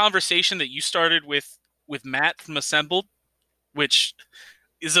 this conversation that you started with Matt from Assembled, which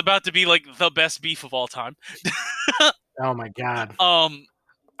is about to be like the best beef of all time. Oh my God.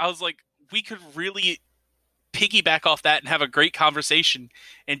 I was like, we could really piggyback off that and have a great conversation.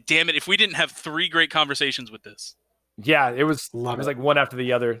 And damn it, if we didn't have 3 great conversations with this. Yeah, it was like one after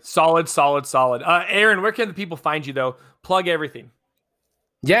the other. Solid. Aaron, where can the people find you though? Plug everything.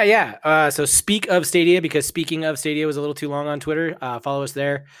 Yeah. So speak of Stadia, because speaking of Stadia was a little too long on Twitter. Follow us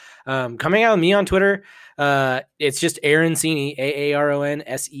there. Coming out with me on Twitter, it's just Aaron Seaney,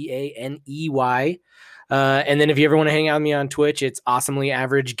 AARONSEANEY. And then if you ever want to hang out with me on Twitch, it's Awesomely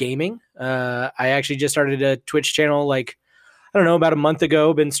Average Gaming. I actually just started a Twitch channel, about a month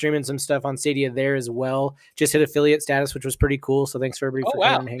ago. Been streaming some stuff on Stadia there as well. Just hit affiliate status, which was pretty cool. So thanks for everybody for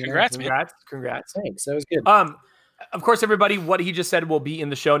coming and hanging out. Congrats. Thanks. That was good. Of course, everybody, what he just said will be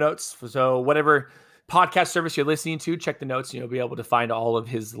in the show notes. So whatever podcast service you're listening to, check the notes and you'll be able to find all of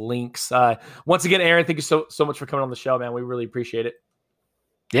his links. Once again, Aaron, thank you so much for coming on the show, man. We really appreciate it.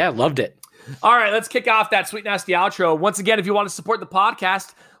 Yeah, loved it. All right, let's kick off that sweet, nasty outro. Once again, if you want to support the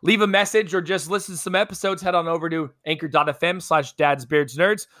podcast, leave a message or just listen to some episodes, head on over to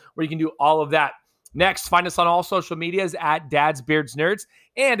anchor.fm/dadsbeardsnerds, where you can do all of that. Next, find us on all social medias at Dad's Beards Nerds.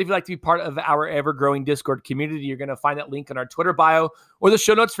 And if you'd like to be part of our ever-growing Discord community, you're going to find that link in our Twitter bio or the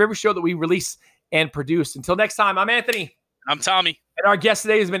show notes for every show that we release and produce. Until next time, I'm Anthony. I'm Tommy. And our guest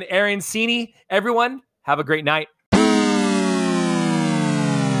today has been Aaron Cini. Everyone, have a great night.